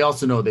 And that they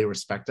also know they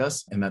respect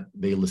us and that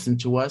they listen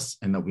to us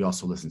and that we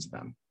also listen to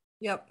them.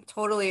 Yep,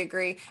 totally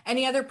agree.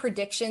 Any other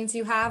predictions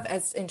you have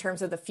as in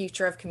terms of the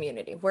future of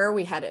community? Where are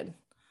we headed?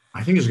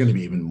 I think there's going to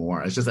be even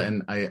more. It's just,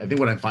 and I think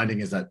what I'm finding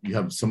is that you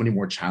have so many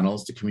more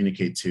channels to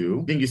communicate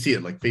to. I think you see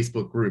it, like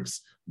Facebook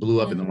groups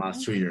blew up in the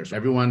last 2 years.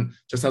 Everyone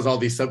just has all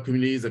these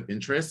sub-communities of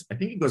interest. I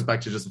think it goes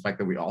back to just the fact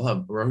that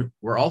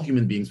we're all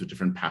human beings with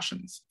different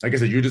passions. Like I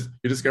said, you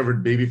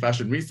discovered baby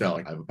fashion resale.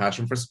 Like, I have a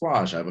passion for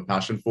squash. I have a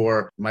passion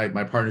for my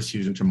partner's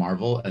huge into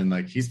Marvel. And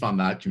like, he's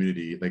found that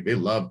community, like they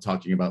love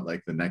talking about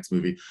like the next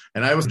movie.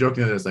 And I was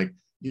joking that it's like,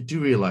 you do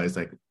realize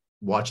like,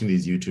 watching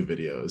these YouTube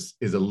videos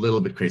is a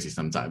little bit crazy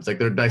sometimes. Like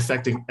they're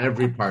dissecting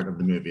every part of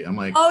the movie. I'm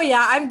like, oh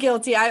yeah, I'm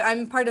guilty.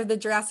 I'm part of the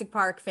Jurassic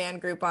Park fan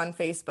group on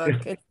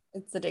Facebook.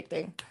 It's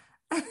addicting.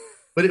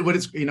 But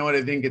it's, you know what,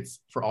 I think it's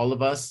for all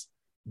of us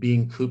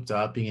being cooped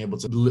up, being able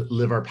to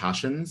live our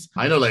passions.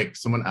 I know, like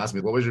someone asked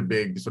me, what was your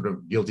big sort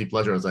of guilty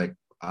pleasure? I was like,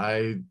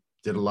 I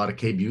did a lot of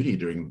K-beauty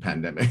during the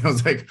pandemic. I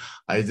was like,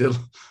 I did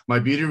my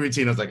beauty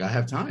routine. I was like, I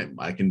have time.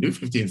 I can do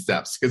 15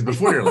 steps. Because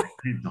before you're like,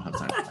 I don't have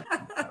time.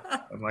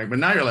 I'm like, but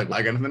now you're like, well,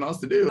 I got nothing else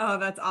to do. Oh,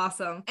 that's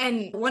awesome.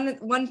 And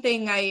one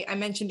thing I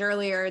mentioned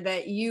earlier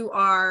that you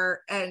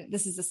are, and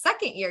this is the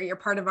second year, you're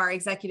part of our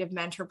executive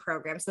mentor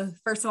program. So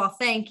first of all,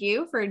 thank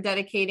you for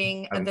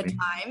dedicating the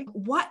time.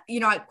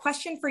 A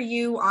question for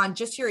you on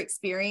just your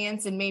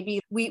experience, and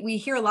maybe we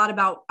hear a lot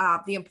about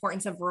the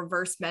importance of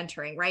reverse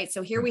mentoring, right?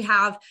 So here we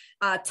have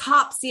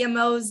top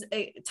CMOs,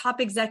 top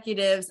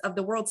executives of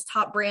the world's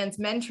top brands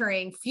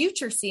mentoring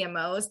future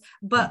CMOs,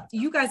 but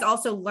you guys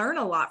also learn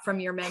a lot from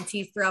your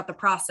mentees throughout the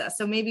process.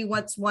 So maybe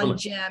what's one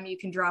gem you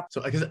can drop?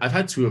 So I've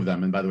had 2 of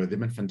them. And by the way, they've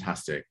been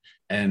fantastic.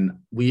 And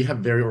we have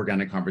very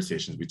organic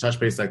conversations. We touch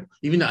base, like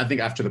even I think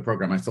after the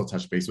program, I still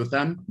touch base with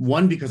them.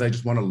 One, because I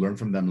just want to learn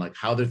from them, like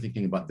how they're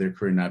thinking about their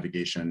career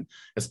navigation,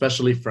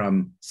 especially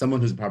from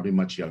someone who's probably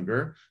much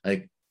younger.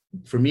 Like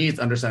for me, it's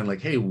understanding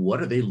like, hey,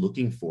 what are they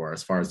looking for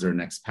as far as their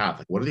next path?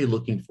 Like, what are they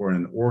looking for in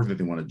an org that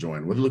they want to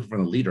join? What are they looking for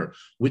in a leader?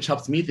 Which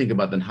helps me think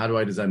about then how do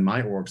I design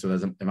my org so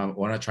that if I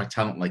want to attract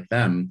talent like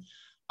them,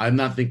 I'm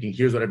not thinking,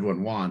 here's what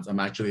everyone wants. I'm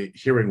actually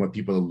hearing what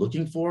people are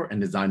looking for and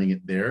designing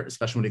it there,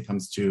 especially when it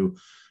comes to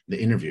the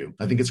interview.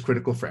 I think it's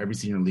critical for every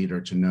senior leader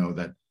to know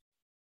that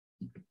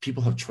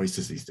people have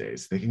choices these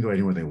days. They can go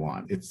anywhere they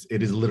want.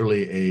 It is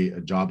literally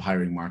a job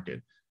hiring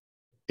market.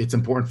 It's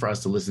important for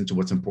us to listen to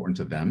what's important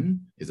to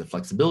them. Is it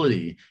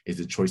flexibility? Is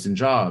it choice in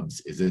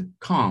jobs? Is it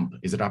comp?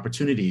 Is it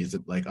opportunity? Is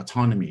it like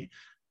autonomy?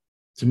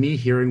 To me,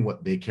 hearing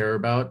what they care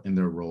about in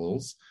their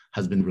roles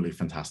has been really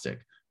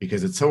fantastic,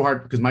 because it's so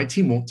hard, because my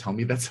team won't tell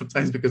me that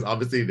sometimes, because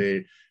obviously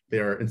they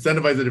are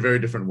incentivized in a very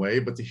different way.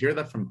 But to hear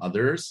that from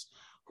others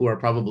who are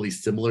probably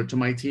similar to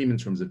my team in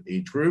terms of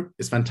age group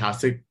is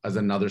fantastic as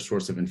another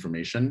source of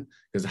information,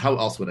 because how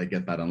else would I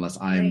get that unless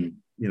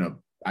I'm,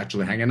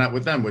 actually hanging out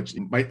with them,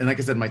 and like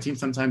I said, my team,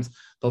 sometimes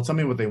they'll tell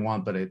me what they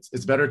want, but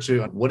it's better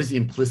to, what is the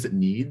implicit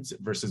needs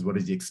versus what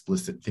is the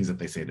explicit things that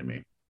they say to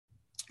me.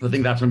 So I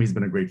think that for me has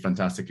been a great,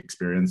 fantastic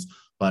experience,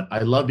 but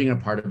I love being a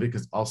part of it,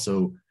 because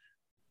also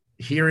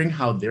hearing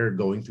how they're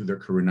going through their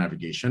career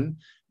navigation,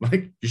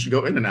 like you should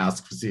go in and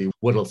ask to see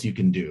what else you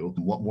can do,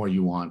 what more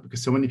you want,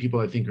 because so many people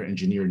I think are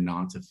engineered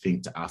not to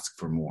think to ask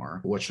for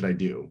more. What should I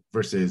do?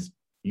 Versus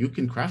you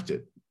can craft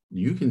it.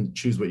 You can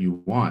choose what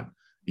you want.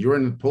 You're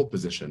in the pole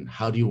position.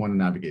 How do you want to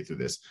navigate through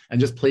this? And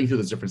just playing through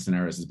those different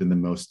scenarios has been the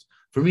most,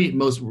 for me,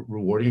 most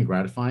rewarding and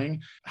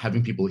gratifying.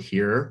 Having people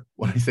hear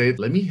when I say,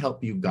 let me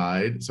help you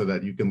guide so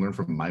that you can learn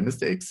from my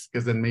mistakes,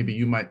 because then maybe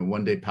you might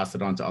one day pass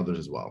it on to others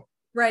as well.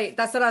 Right.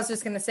 That's what I was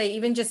just going to say.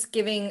 Even just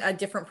giving a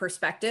different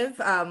perspective,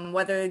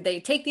 whether they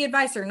take the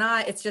advice or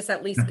not, it's just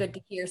at least good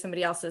to hear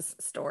somebody else's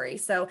story.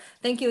 So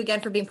thank you again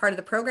for being part of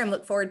the program.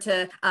 Look forward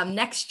to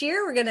next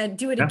year. We're going to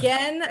do it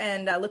again,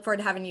 and look forward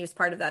to having you as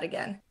part of that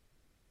again.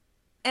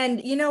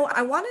 And,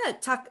 I want to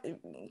talk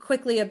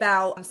quickly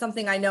about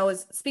something I know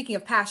is, speaking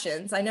of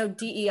passions, I know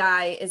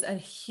DEI is a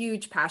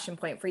huge passion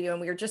point for you. And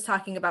we were just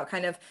talking about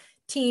kind of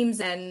teams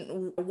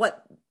and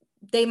what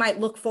they might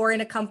look for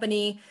in a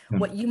company,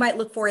 what you might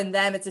look for in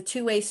them. It's a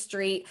two-way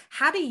street.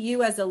 How do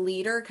you as a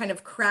leader kind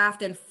of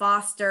craft and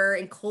foster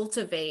and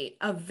cultivate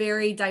a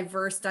very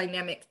diverse,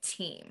 dynamic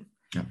team?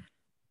 Yeah.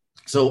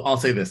 So I'll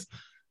say this,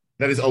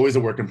 that is always a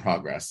work in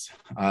progress.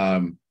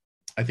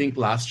 I think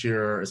last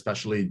year,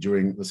 especially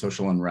during the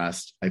social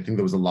unrest, I think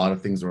there was a lot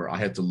of things where I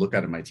had to look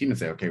at my team and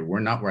say, okay,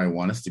 we're not where I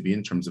want us to be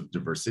in terms of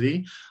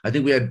diversity. I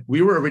think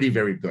we were already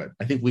very good.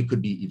 I think we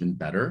could be even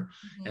better.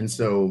 Mm-hmm. And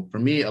so for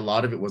me, a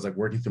lot of it was like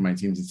working through my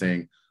teams and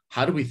saying,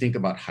 how do we think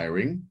about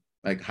hiring?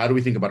 Like, how do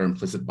we think about our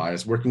implicit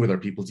bias, working with our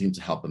people team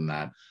to help in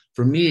that?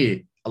 For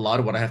me, a lot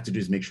of what I have to do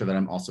is make sure that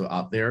I'm also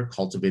out there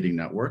cultivating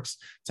networks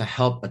to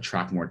help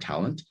attract more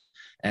talent.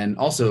 And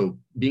also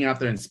being out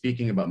there and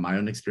speaking about my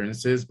own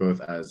experiences, both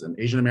as an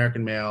Asian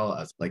American male,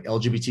 as like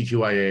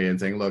LGBTQIA, and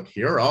saying, look,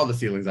 here are all the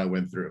ceilings I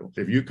went through.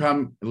 If you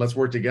come and let's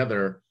work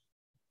together,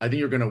 I think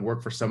you're going to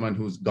work for someone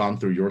who's gone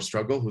through your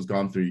struggle, who's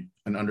gone through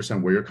and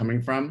understand where you're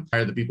coming from.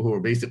 Hire the people who are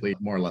basically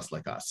more or less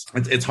like us.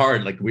 It's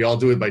hard, like we all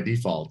do it by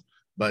default,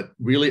 but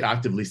really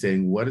actively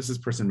saying, what does this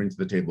person bring to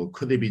the table?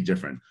 Could they be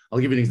different? I'll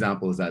give you an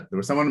example, is that there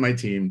was someone on my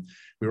team,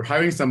 we were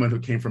hiring someone who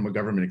came from a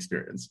government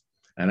experience.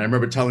 And I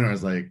remember telling her, I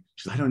was like,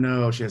 she's, I don't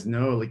know. She has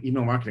no like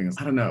email marketing.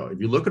 I don't know.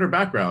 If you look at her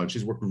background,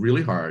 she's worked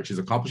really hard. She's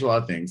accomplished a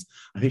lot of things.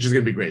 I think she's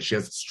going to be great. She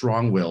has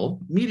strong will,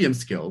 medium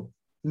skill,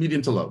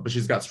 medium to low, but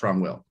she's got strong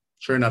will.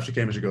 Sure enough, she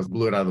came and she goes,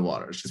 blew it out of the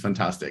water. She's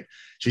fantastic.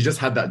 She just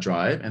had that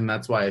drive. And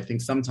that's why I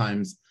think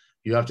sometimes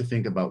you have to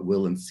think about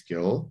will and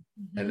skill,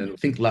 and then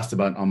think less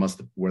about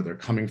almost where they're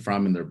coming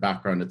from and their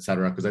background, et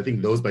cetera. Because I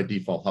think those by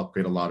default help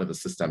create a lot of the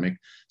systemic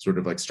sort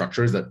of like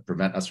structures that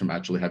prevent us from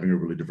actually having a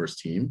really diverse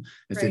team.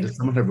 And say, does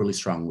someone have really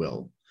strong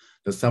will?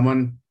 Does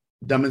someone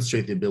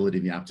demonstrate the ability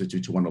and the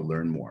aptitude to want to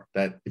learn more?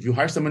 That if you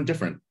hire someone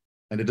different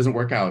and it doesn't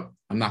work out,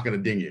 I'm not going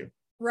to ding you.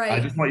 Right. I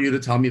just want you to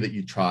tell me that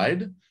you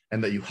tried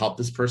and that you helped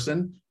this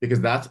person, because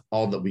that's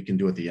all that we can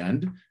do at the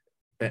end.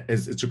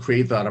 Is to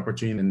create that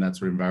opportunity and that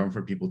sort of environment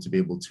for people to be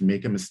able to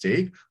make a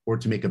mistake or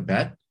to make a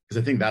bet.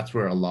 Because I think that's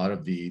where a lot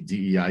of the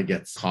DEI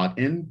gets caught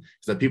in,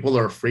 is that people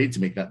are afraid to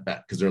make that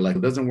bet because they're like, if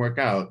it doesn't work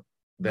out,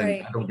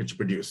 then I don't get to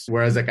produce.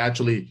 Whereas like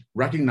actually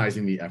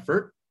recognizing the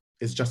effort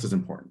is just as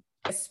important.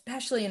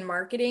 Especially in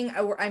marketing,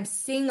 I'm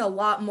seeing a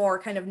lot more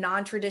kind of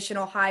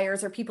non-traditional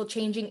hires or people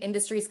changing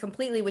industries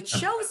completely, which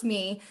shows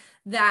me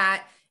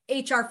that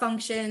HR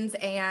functions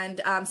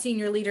and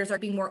senior leaders are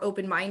being more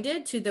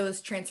open-minded to those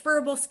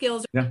transferable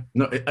skills. Yeah,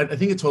 no, I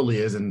think it totally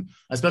is. And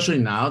especially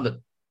now that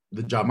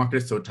the job market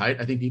is so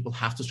tight, I think people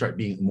have to start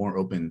being more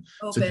open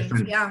to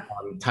different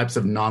types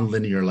of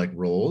non-linear like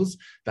roles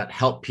that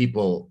help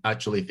people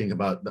actually think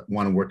about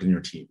want to work in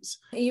your teams.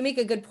 You make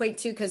a good point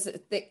too, because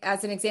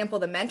as an example,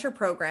 the mentor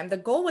program, the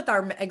goal with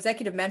our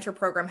executive mentor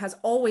program has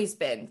always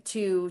been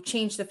to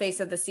change the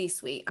face of the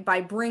C-suite by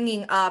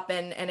bringing up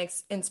and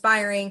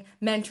inspiring,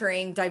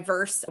 mentoring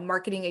diverse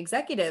marketing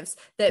executives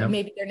that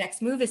maybe their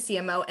next move is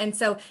CMO. And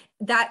so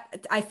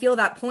that I feel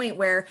that point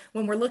where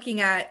when we're looking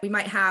at, we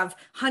might have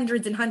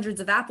hundreds and hundreds hundreds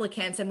of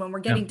applicants. And when we're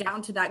getting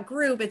down to that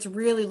group, it's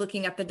really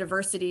looking at the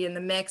diversity in the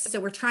mix.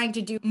 So we're trying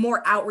to do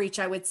more outreach,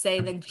 I would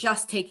say, than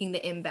just taking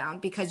the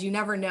inbound, because you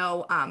never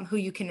know who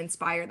you can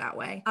inspire that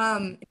way.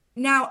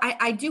 Now,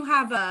 I do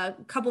have a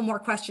couple more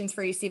questions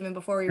for you, Stephen,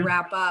 before we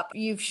wrap up.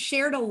 You've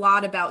shared a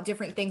lot about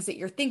different things that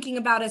you're thinking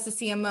about as a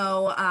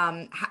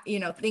CMO,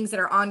 things that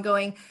are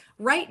ongoing.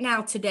 Right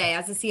now, today,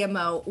 as a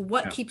CMO,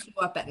 what keeps you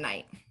up at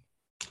night?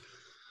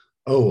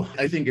 Oh,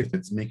 I think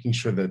it's making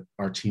sure that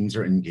our teams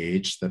are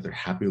engaged, that they're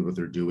happy with what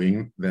they're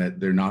doing, that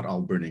they're not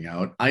all burning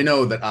out. I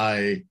know that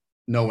I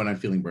know when I'm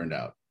feeling burned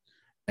out,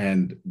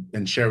 and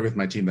share with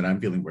my team that I'm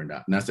feeling burned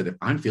out. And I said, if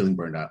I'm feeling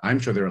burned out, I'm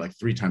sure they're like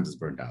 3 times as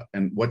burned out.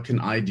 And what can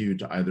I do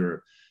to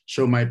either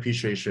show my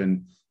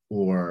appreciation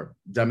or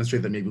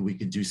demonstrate that maybe we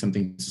could do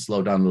something to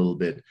slow down a little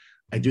bit?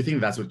 I do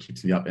think that's what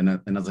keeps me up. And I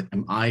was like,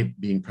 am I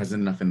being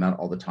present enough in that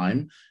all the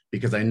time?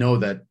 Because I know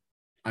that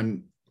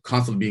I'm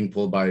constantly being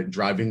pulled by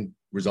driving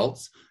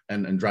results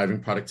and driving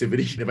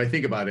productivity. If I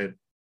think about it,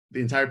 the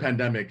entire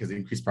pandemic has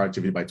increased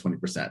productivity by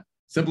 20%,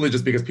 simply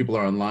just because people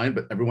are online,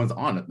 but everyone's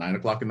on at 9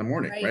 o'clock in the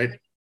morning, right?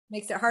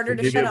 Makes it harder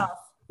to shut off.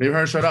 Maybe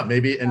harder to shut up,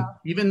 maybe. And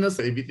even this,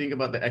 if you think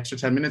about the extra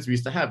 10 minutes we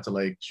used to have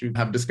to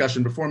have a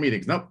discussion before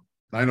meetings. Nope,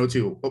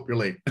 9:02. Oh, you're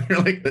late.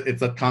 You're like,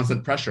 it's a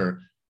constant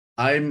pressure.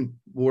 I'm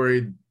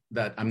worried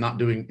that I'm not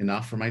doing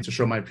enough to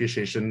show my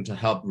appreciation, to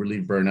help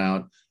relieve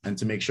burnout, and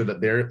to make sure that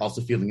they're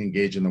also feeling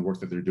engaged in the work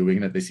that they're doing,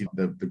 and that they see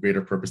the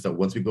greater purpose that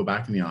once we go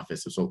back in the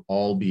office, this will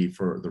all be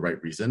for the right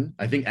reason.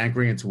 I think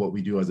anchoring into what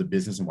we do as a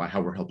business and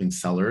how we're helping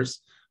sellers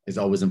is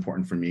always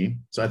important for me.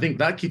 So I think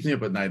that keeps me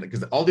up at night,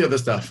 because all the other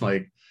stuff,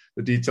 like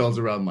the details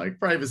around like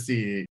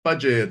privacy,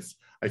 budgets,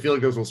 I feel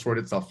like those will sort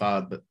itself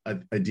out. But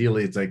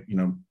ideally, it's like,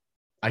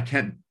 I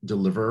can't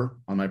deliver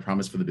on my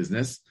promise for the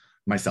business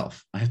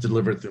myself. I have to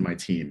deliver it through my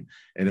team.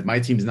 And if my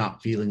team's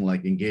not feeling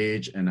like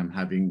engaged and I'm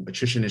having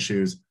attrition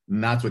issues,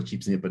 then that's what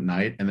keeps me up at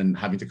night. And then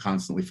having to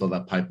constantly fill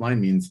that pipeline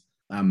means,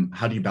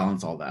 how do you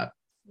balance all that?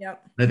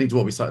 Yep. And I think to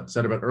what we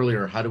said about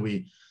earlier, how do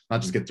we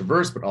not just get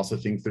diverse, but also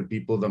think through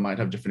people that might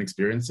have different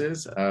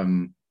experiences?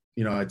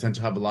 I tend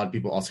to have a lot of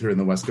people also here in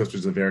the West Coast, which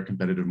is a very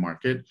competitive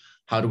market.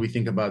 How do we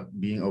think about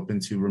being open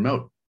to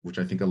remote, which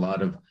I think a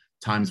lot of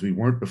times we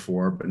weren't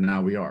before, but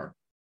now we are.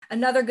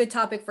 Another good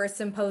topic for a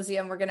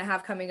symposium we're going to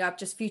have coming up,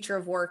 just future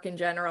of work in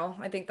general.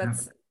 I think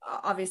that's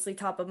obviously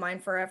top of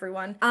mind for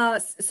everyone.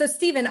 So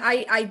Stephen,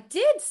 I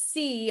did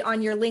see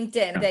on your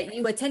LinkedIn that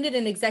you attended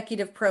an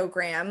executive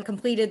program,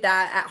 completed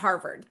that at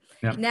Harvard.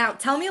 Yeah. Now,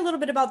 tell me a little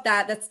bit about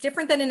that. That's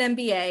different than an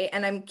MBA.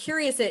 And I'm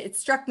curious, it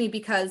struck me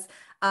because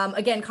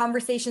again,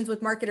 conversations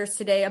with marketers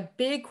today, a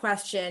big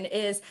question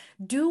is,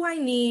 do I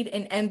need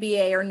an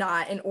MBA or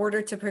not in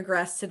order to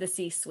progress to the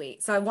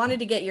C-suite? So I wanted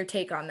to get your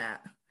take on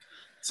that.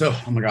 So,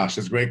 oh my gosh,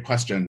 that's a great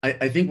question.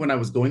 I think when I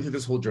was going through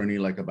this whole journey,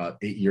 like about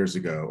 8 years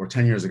ago or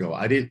 10 years ago,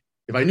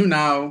 if I knew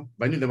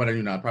then what I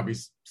knew now, I probably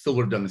still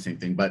would have done the same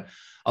thing. But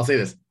I'll say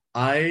this,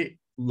 I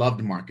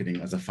loved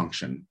marketing as a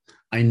function.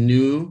 I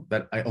knew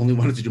that I only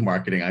wanted to do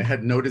marketing. I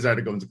had no desire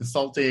to go into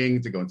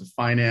consulting, to go into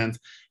finance.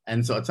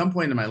 And so at some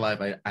point in my life,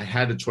 I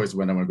had a choice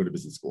when I want to go to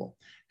business school,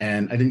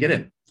 and I didn't get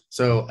in.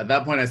 So at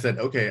that point I said,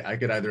 okay, I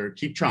could either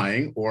keep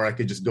trying or I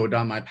could just go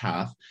down my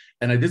path.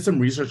 And I did some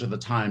research at the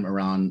time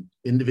around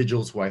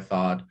individuals who I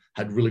thought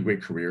had really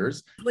great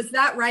careers. Was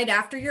that right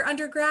after your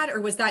undergrad,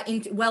 or was that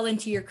well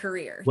into your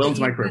career? Well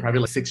into my career, probably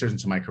like 6 years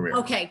into my career.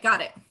 Okay,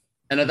 got it.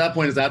 And at that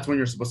point, that's when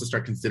you're supposed to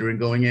start considering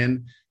going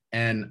in.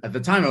 And at the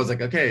time I was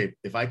like, okay,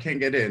 if I can't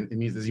get in, it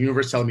means the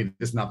universe telling me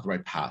this is not the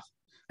right path.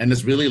 And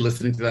just really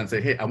listening to that and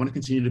say, hey, I want to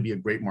continue to be a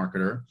great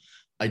marketer.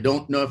 I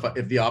don't know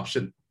if the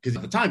option, because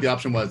at the time the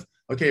option was,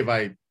 okay, if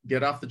I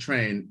get off the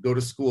train, go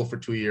to school for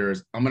 2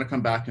 years, I'm going to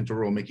come back into a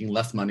role making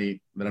less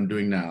money than I'm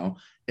doing now,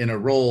 in a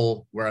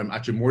role where I'm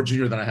actually more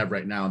junior than I have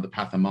right now, the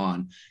path I'm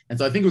on. And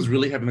so I think it was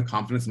really having the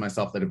confidence in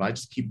myself that if I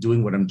just keep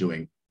doing what I'm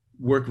doing,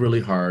 work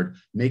really hard,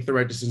 make the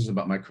right decisions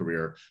about my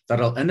career,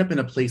 that I'll end up in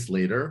a place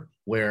later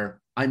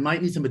where I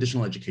might need some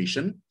additional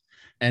education.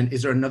 And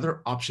is there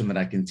another option that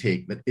I can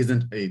take that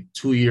isn't a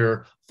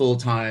 2-year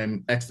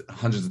full-time X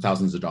hundreds of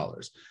thousands of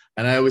dollars?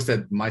 And I always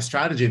said my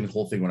strategy in the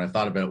whole thing when I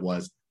thought about it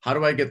was, how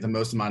do I get the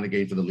most amount of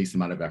gain for the least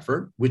amount of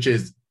effort? Which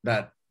is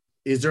that,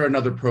 is there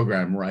another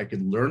program where I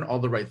could learn all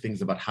the right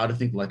things about how to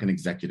think like an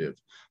executive,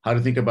 how to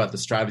think about the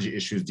strategy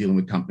issues dealing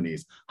with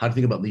companies, how to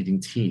think about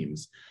leading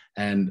teams?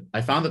 And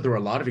I found that there were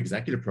a lot of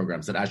executive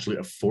programs that actually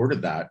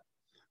afforded that,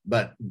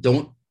 but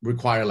don't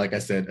require, like I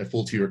said, a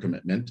full 2-year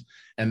commitment.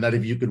 And that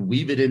if you could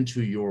weave it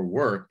into your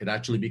work, it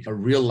actually become a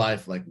real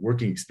life like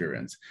working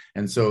experience.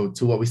 And so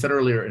to what we said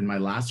earlier, in my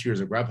last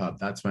years at Grubhub,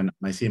 that's when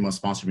my CMO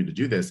sponsored me to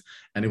do this.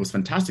 And it was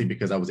fantastic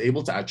because I was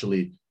able to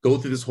actually go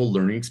through this whole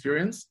learning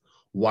experience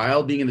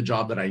while being in a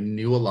job that I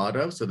knew a lot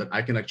of, so that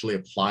I can actually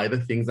apply the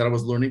things that I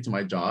was learning to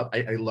my job.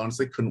 I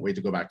honestly couldn't wait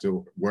to go back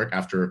to work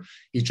after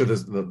each of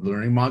the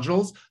learning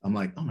modules. I'm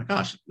like, oh my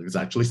gosh, there's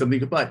actually something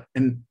to apply.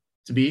 And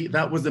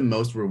that was the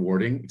most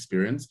rewarding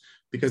experience,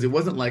 because it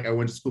wasn't like I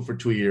went to school for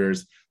 2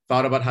 years,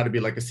 thought about how to be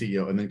like a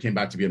CEO, and then came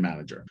back to be a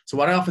manager. So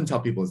what I often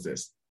tell people is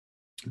this: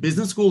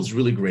 business school is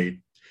really great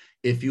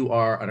if you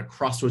are at a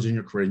crossroads in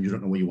your career and you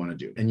don't know what you want to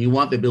do, and you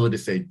want the ability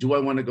to say, do I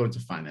want to go into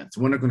finance?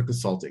 I want to go into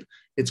consulting.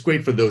 It's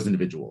great for those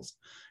individuals.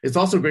 It's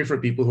also great for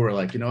people who are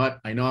like, you know what,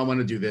 I know I want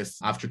to do this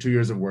after 2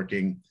 years of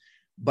working.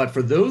 But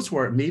for those who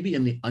are maybe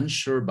in the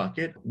unsure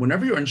bucket,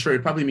 whenever you're unsure,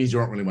 it probably means you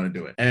don't really want to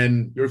do it.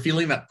 And you're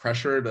feeling that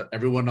pressure that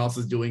everyone else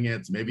is doing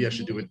it, so maybe I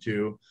should do it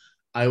too.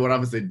 I would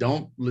obviously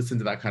don't listen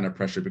to that kind of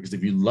pressure, because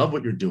if you love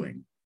what you're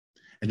doing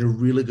and you're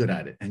really good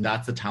at it, and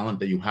that's the talent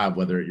that you have,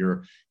 whether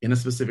you're in a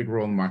specific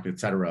role in the market, et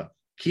cetera,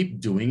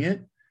 keep doing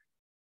it.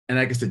 And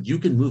like I said, you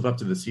can move up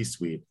to the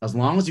C-suite as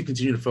long as you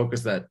continue to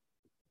focus on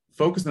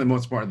the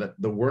most important, that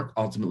the work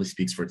ultimately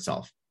speaks for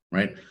itself.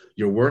 Right?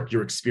 Your work,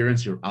 your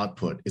experience, your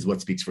output is what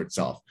speaks for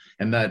itself.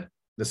 And that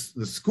the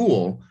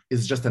school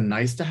is just a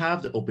nice to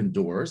have to open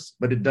doors,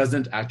 but it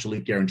doesn't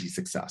actually guarantee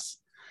success.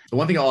 The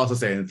one thing I'll also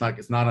say, and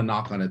it's not a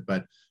knock on it,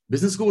 but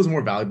business school was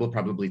more valuable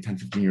probably 10,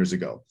 15 years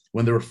ago,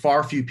 when there were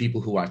far few people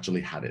who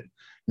actually had it.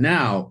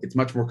 Now it's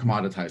much more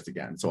commoditized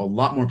again. So a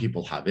lot more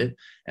people have it.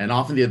 And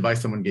often the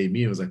advice someone gave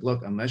me was like,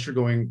 look, unless you're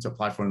going to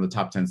apply for one of the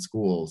top 10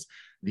 schools,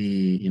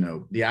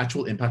 the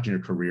actual impact on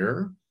your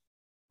career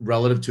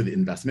relative to the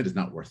investment is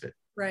not worth it.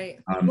 Right.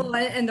 Well,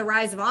 and the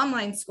rise of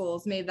online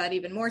schools made that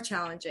even more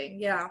challenging.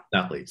 Yeah.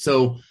 Exactly.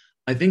 So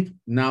I think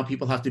now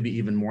people have to be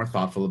even more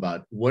thoughtful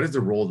about what is the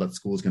role that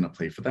school is going to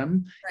play for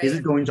them. Right. Is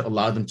it going to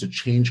allow them to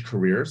change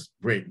careers?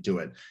 Great, do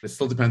it. It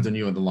still depends on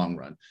you in the long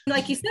run.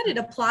 Like you said, it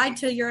applied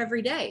to your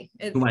everyday.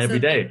 To my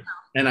everyday.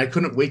 And I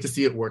couldn't wait to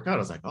see it work out. I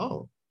was like,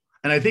 oh.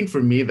 And I think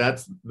for me,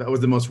 that was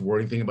the most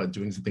worrying thing about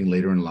doing something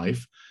later in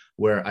life,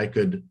 where I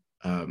could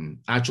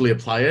actually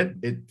apply it.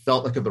 It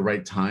felt like at the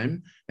right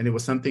time. And it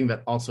was something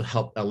that also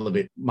helped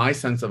elevate my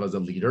sense of as a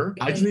leader.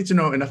 I just need to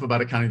know enough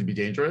about accounting to be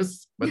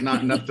dangerous, but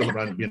not enough to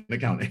run be in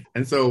accounting.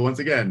 And so once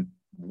again,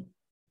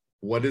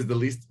 what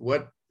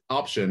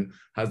option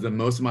has the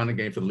most amount of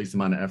gain for the least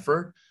amount of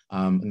effort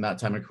in that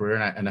time of career?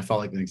 And I felt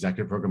like an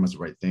executive program was the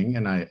right thing.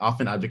 And I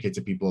often advocate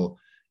to people,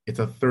 it's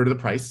a third of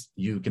the price.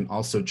 You can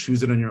also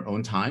choose it on your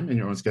own time and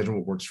your own schedule,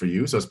 what works for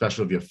you. So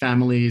especially if you have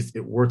families,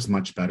 it works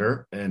much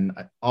better. And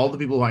all the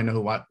people who I know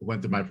who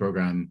went through my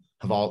program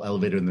have all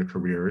elevated in their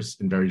careers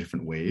in very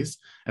different ways.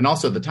 And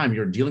also at the time,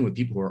 you're dealing with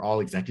people who are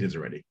all executives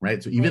already,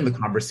 right? So even the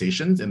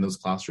conversations in those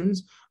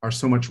classrooms are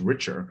so much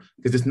richer,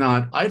 because it's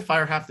not, I'd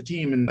fire half the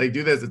team and I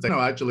do this. It's like, no,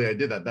 actually I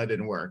did that. That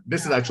didn't work.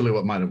 This is actually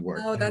what might have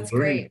worked. Oh, that's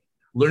great.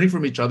 Learning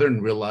from each other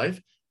in real life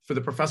for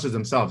the professors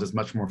themselves is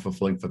much more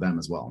fulfilling for them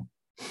as well.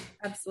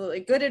 Absolutely.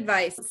 Good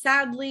advice.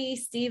 Sadly,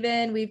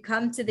 Stephen, we've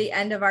come to the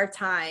end of our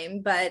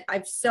time, but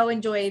I've so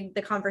enjoyed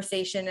the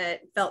conversation.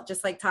 It felt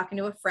just like talking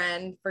to a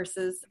friend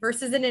versus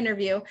an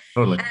interview.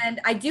 Totally. And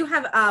I do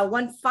have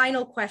one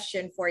final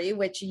question for you,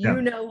 which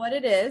you know what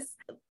it is.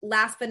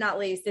 Last but not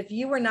least, if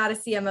you were not a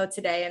CMO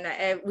today,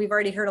 and we've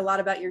already heard a lot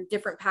about your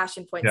different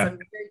passion points, so I'm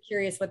very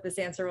curious what this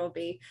answer will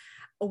be.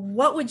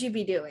 What would you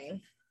be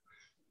doing?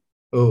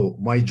 Oh,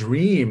 my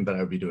dream that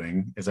I would be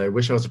doing is I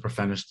wish I was a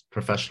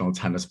professional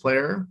tennis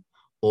player,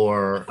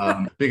 or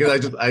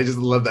because I just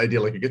love the idea,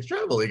 like you get to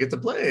travel, you get to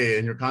play,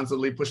 and you're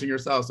constantly pushing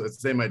yourself. So it's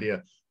the same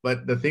idea.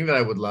 But the thing that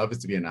I would love is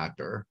to be an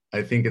actor.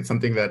 I think it's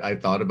something that I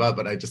thought about,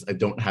 but I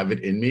don't have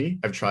it in me.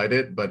 I've tried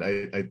it, but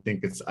I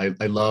think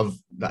I love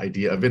the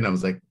idea of it. And I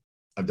was like,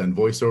 I've done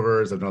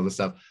voiceovers, I've done all this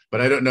stuff,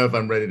 but I don't know if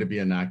I'm ready to be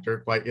an actor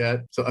quite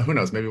yet. So who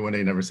knows? Maybe one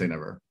day, never say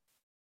never.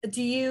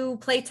 Do you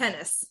play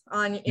tennis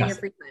in your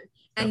free time?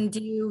 And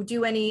do you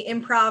do any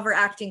improv or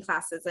acting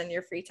classes in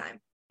your free time?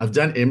 I've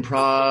done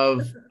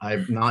improv.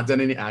 I've not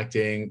done any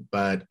acting,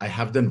 but I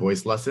have done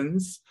voice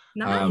lessons.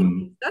 Nice.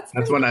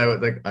 That's when I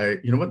would like,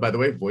 you know what, by the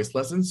way, voice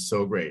lessons,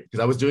 so great. Because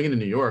I was doing it in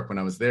New York when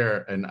I was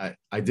there, and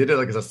I did it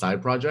like as a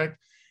side project.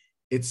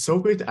 It's so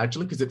great to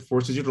actually, because it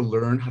forces you to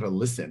learn how to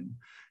listen.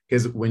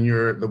 Because when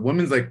the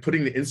woman's like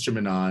putting the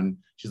instrument on,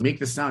 she's make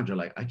the sound, you're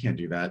like, I can't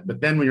do that. But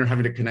then when you're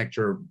having to connect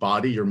your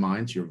body, your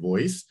mind to your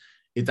voice,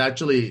 it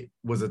actually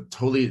was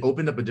totally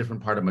opened up a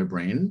different part of my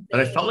brain that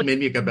I felt like made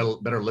me a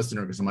better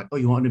listener, because I'm like, oh,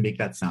 you want me to make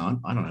that sound?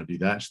 I don't know how to do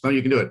that. She's like, no,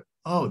 you can do it.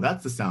 Oh,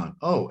 that's the sound.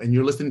 Oh, and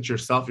you're listening to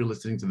yourself. You're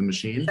listening to the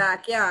machine.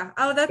 Back, yeah.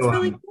 Oh, that's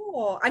really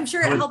cool. I'm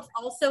sure it helps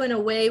also in a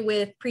way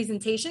with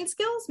presentation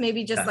skills,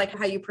 maybe just like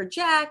how you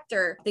project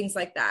or things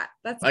like that.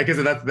 That's like I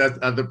said, that's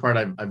the other part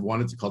I've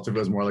wanted to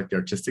cultivate, is more like the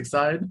artistic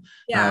side.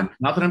 Yeah.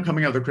 Not that I'm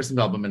coming out with a Christmas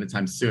album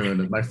anytime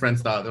soon. My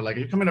friends thought, they're like, are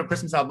you coming out with a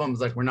Christmas album? I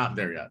was like, we're not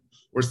there yet.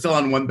 We're still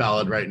on one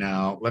ballad right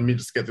now. Let me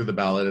just get through the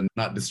ballad and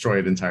not destroy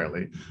it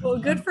entirely. Well,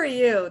 good for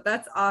you.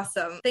 That's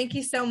awesome. Thank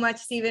you so much,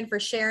 Stephen, for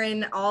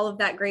sharing all of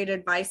that great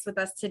advice with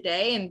us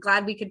today. And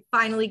glad we could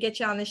finally get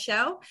you on the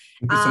show.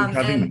 Thank you so much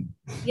for having me.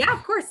 Yeah,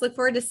 of course. Look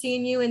forward to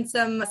seeing you in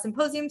some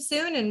symposiums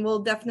soon. And we'll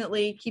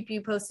definitely keep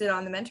you posted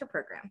on the mentor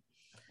program.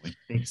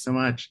 Thank you so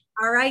much.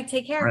 All right.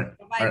 Take care. All right.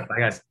 Bye-bye. All right, bye,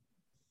 guys.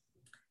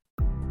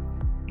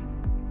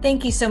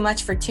 Thank you so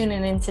much for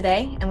tuning in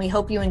today. And we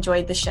hope you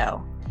enjoyed the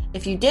show.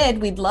 If you did,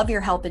 we'd love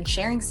your help in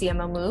sharing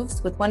CMO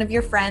Moves with one of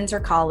your friends or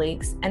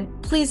colleagues. And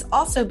please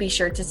also be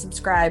sure to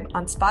subscribe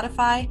on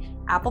Spotify,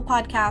 Apple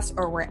Podcasts,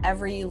 or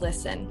wherever you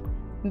listen.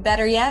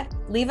 Better yet,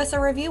 leave us a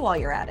review while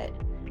you're at it.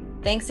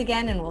 Thanks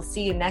again, and we'll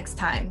see you next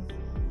time.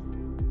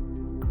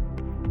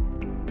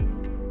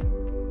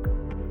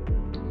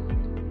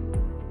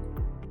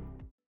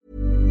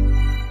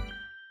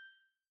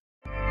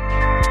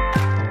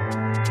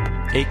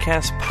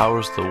 Acast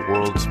powers the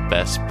world's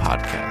best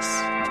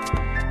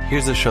podcasts.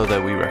 Here's a show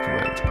that we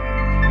recommend.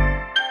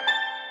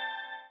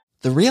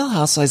 The Real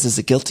Housewives is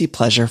a guilty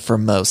pleasure for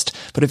most,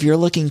 but if you're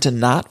looking to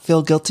not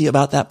feel guilty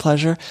about that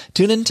pleasure,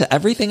 tune in to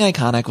Everything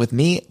Iconic with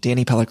me,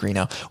 Danny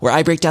Pellegrino, where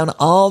I break down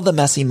all the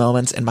messy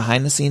moments and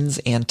behind-the-scenes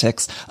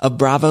antics of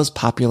Bravo's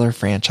popular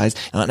franchise.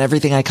 And on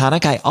Everything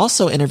Iconic, I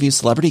also interview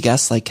celebrity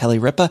guests like Kelly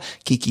Ripa,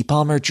 Keke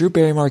Palmer, Drew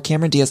Barrymore,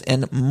 Cameron Diaz,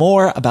 and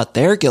more about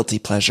their guilty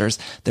pleasures,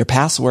 their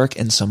past work,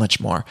 and so much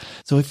more.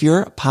 So if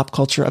you're pop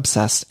culture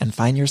obsessed and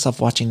find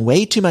yourself watching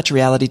way too much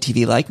reality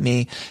TV like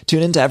me,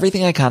 tune in to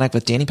Everything Iconic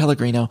with Danny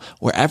Pellegrino,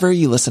 wherever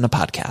you listen to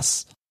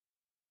podcasts.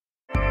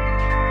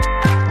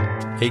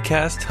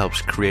 Acast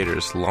helps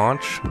creators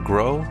launch,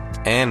 grow,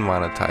 and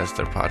monetize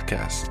their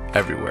podcasts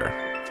everywhere.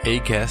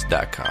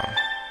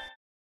 Acast.com.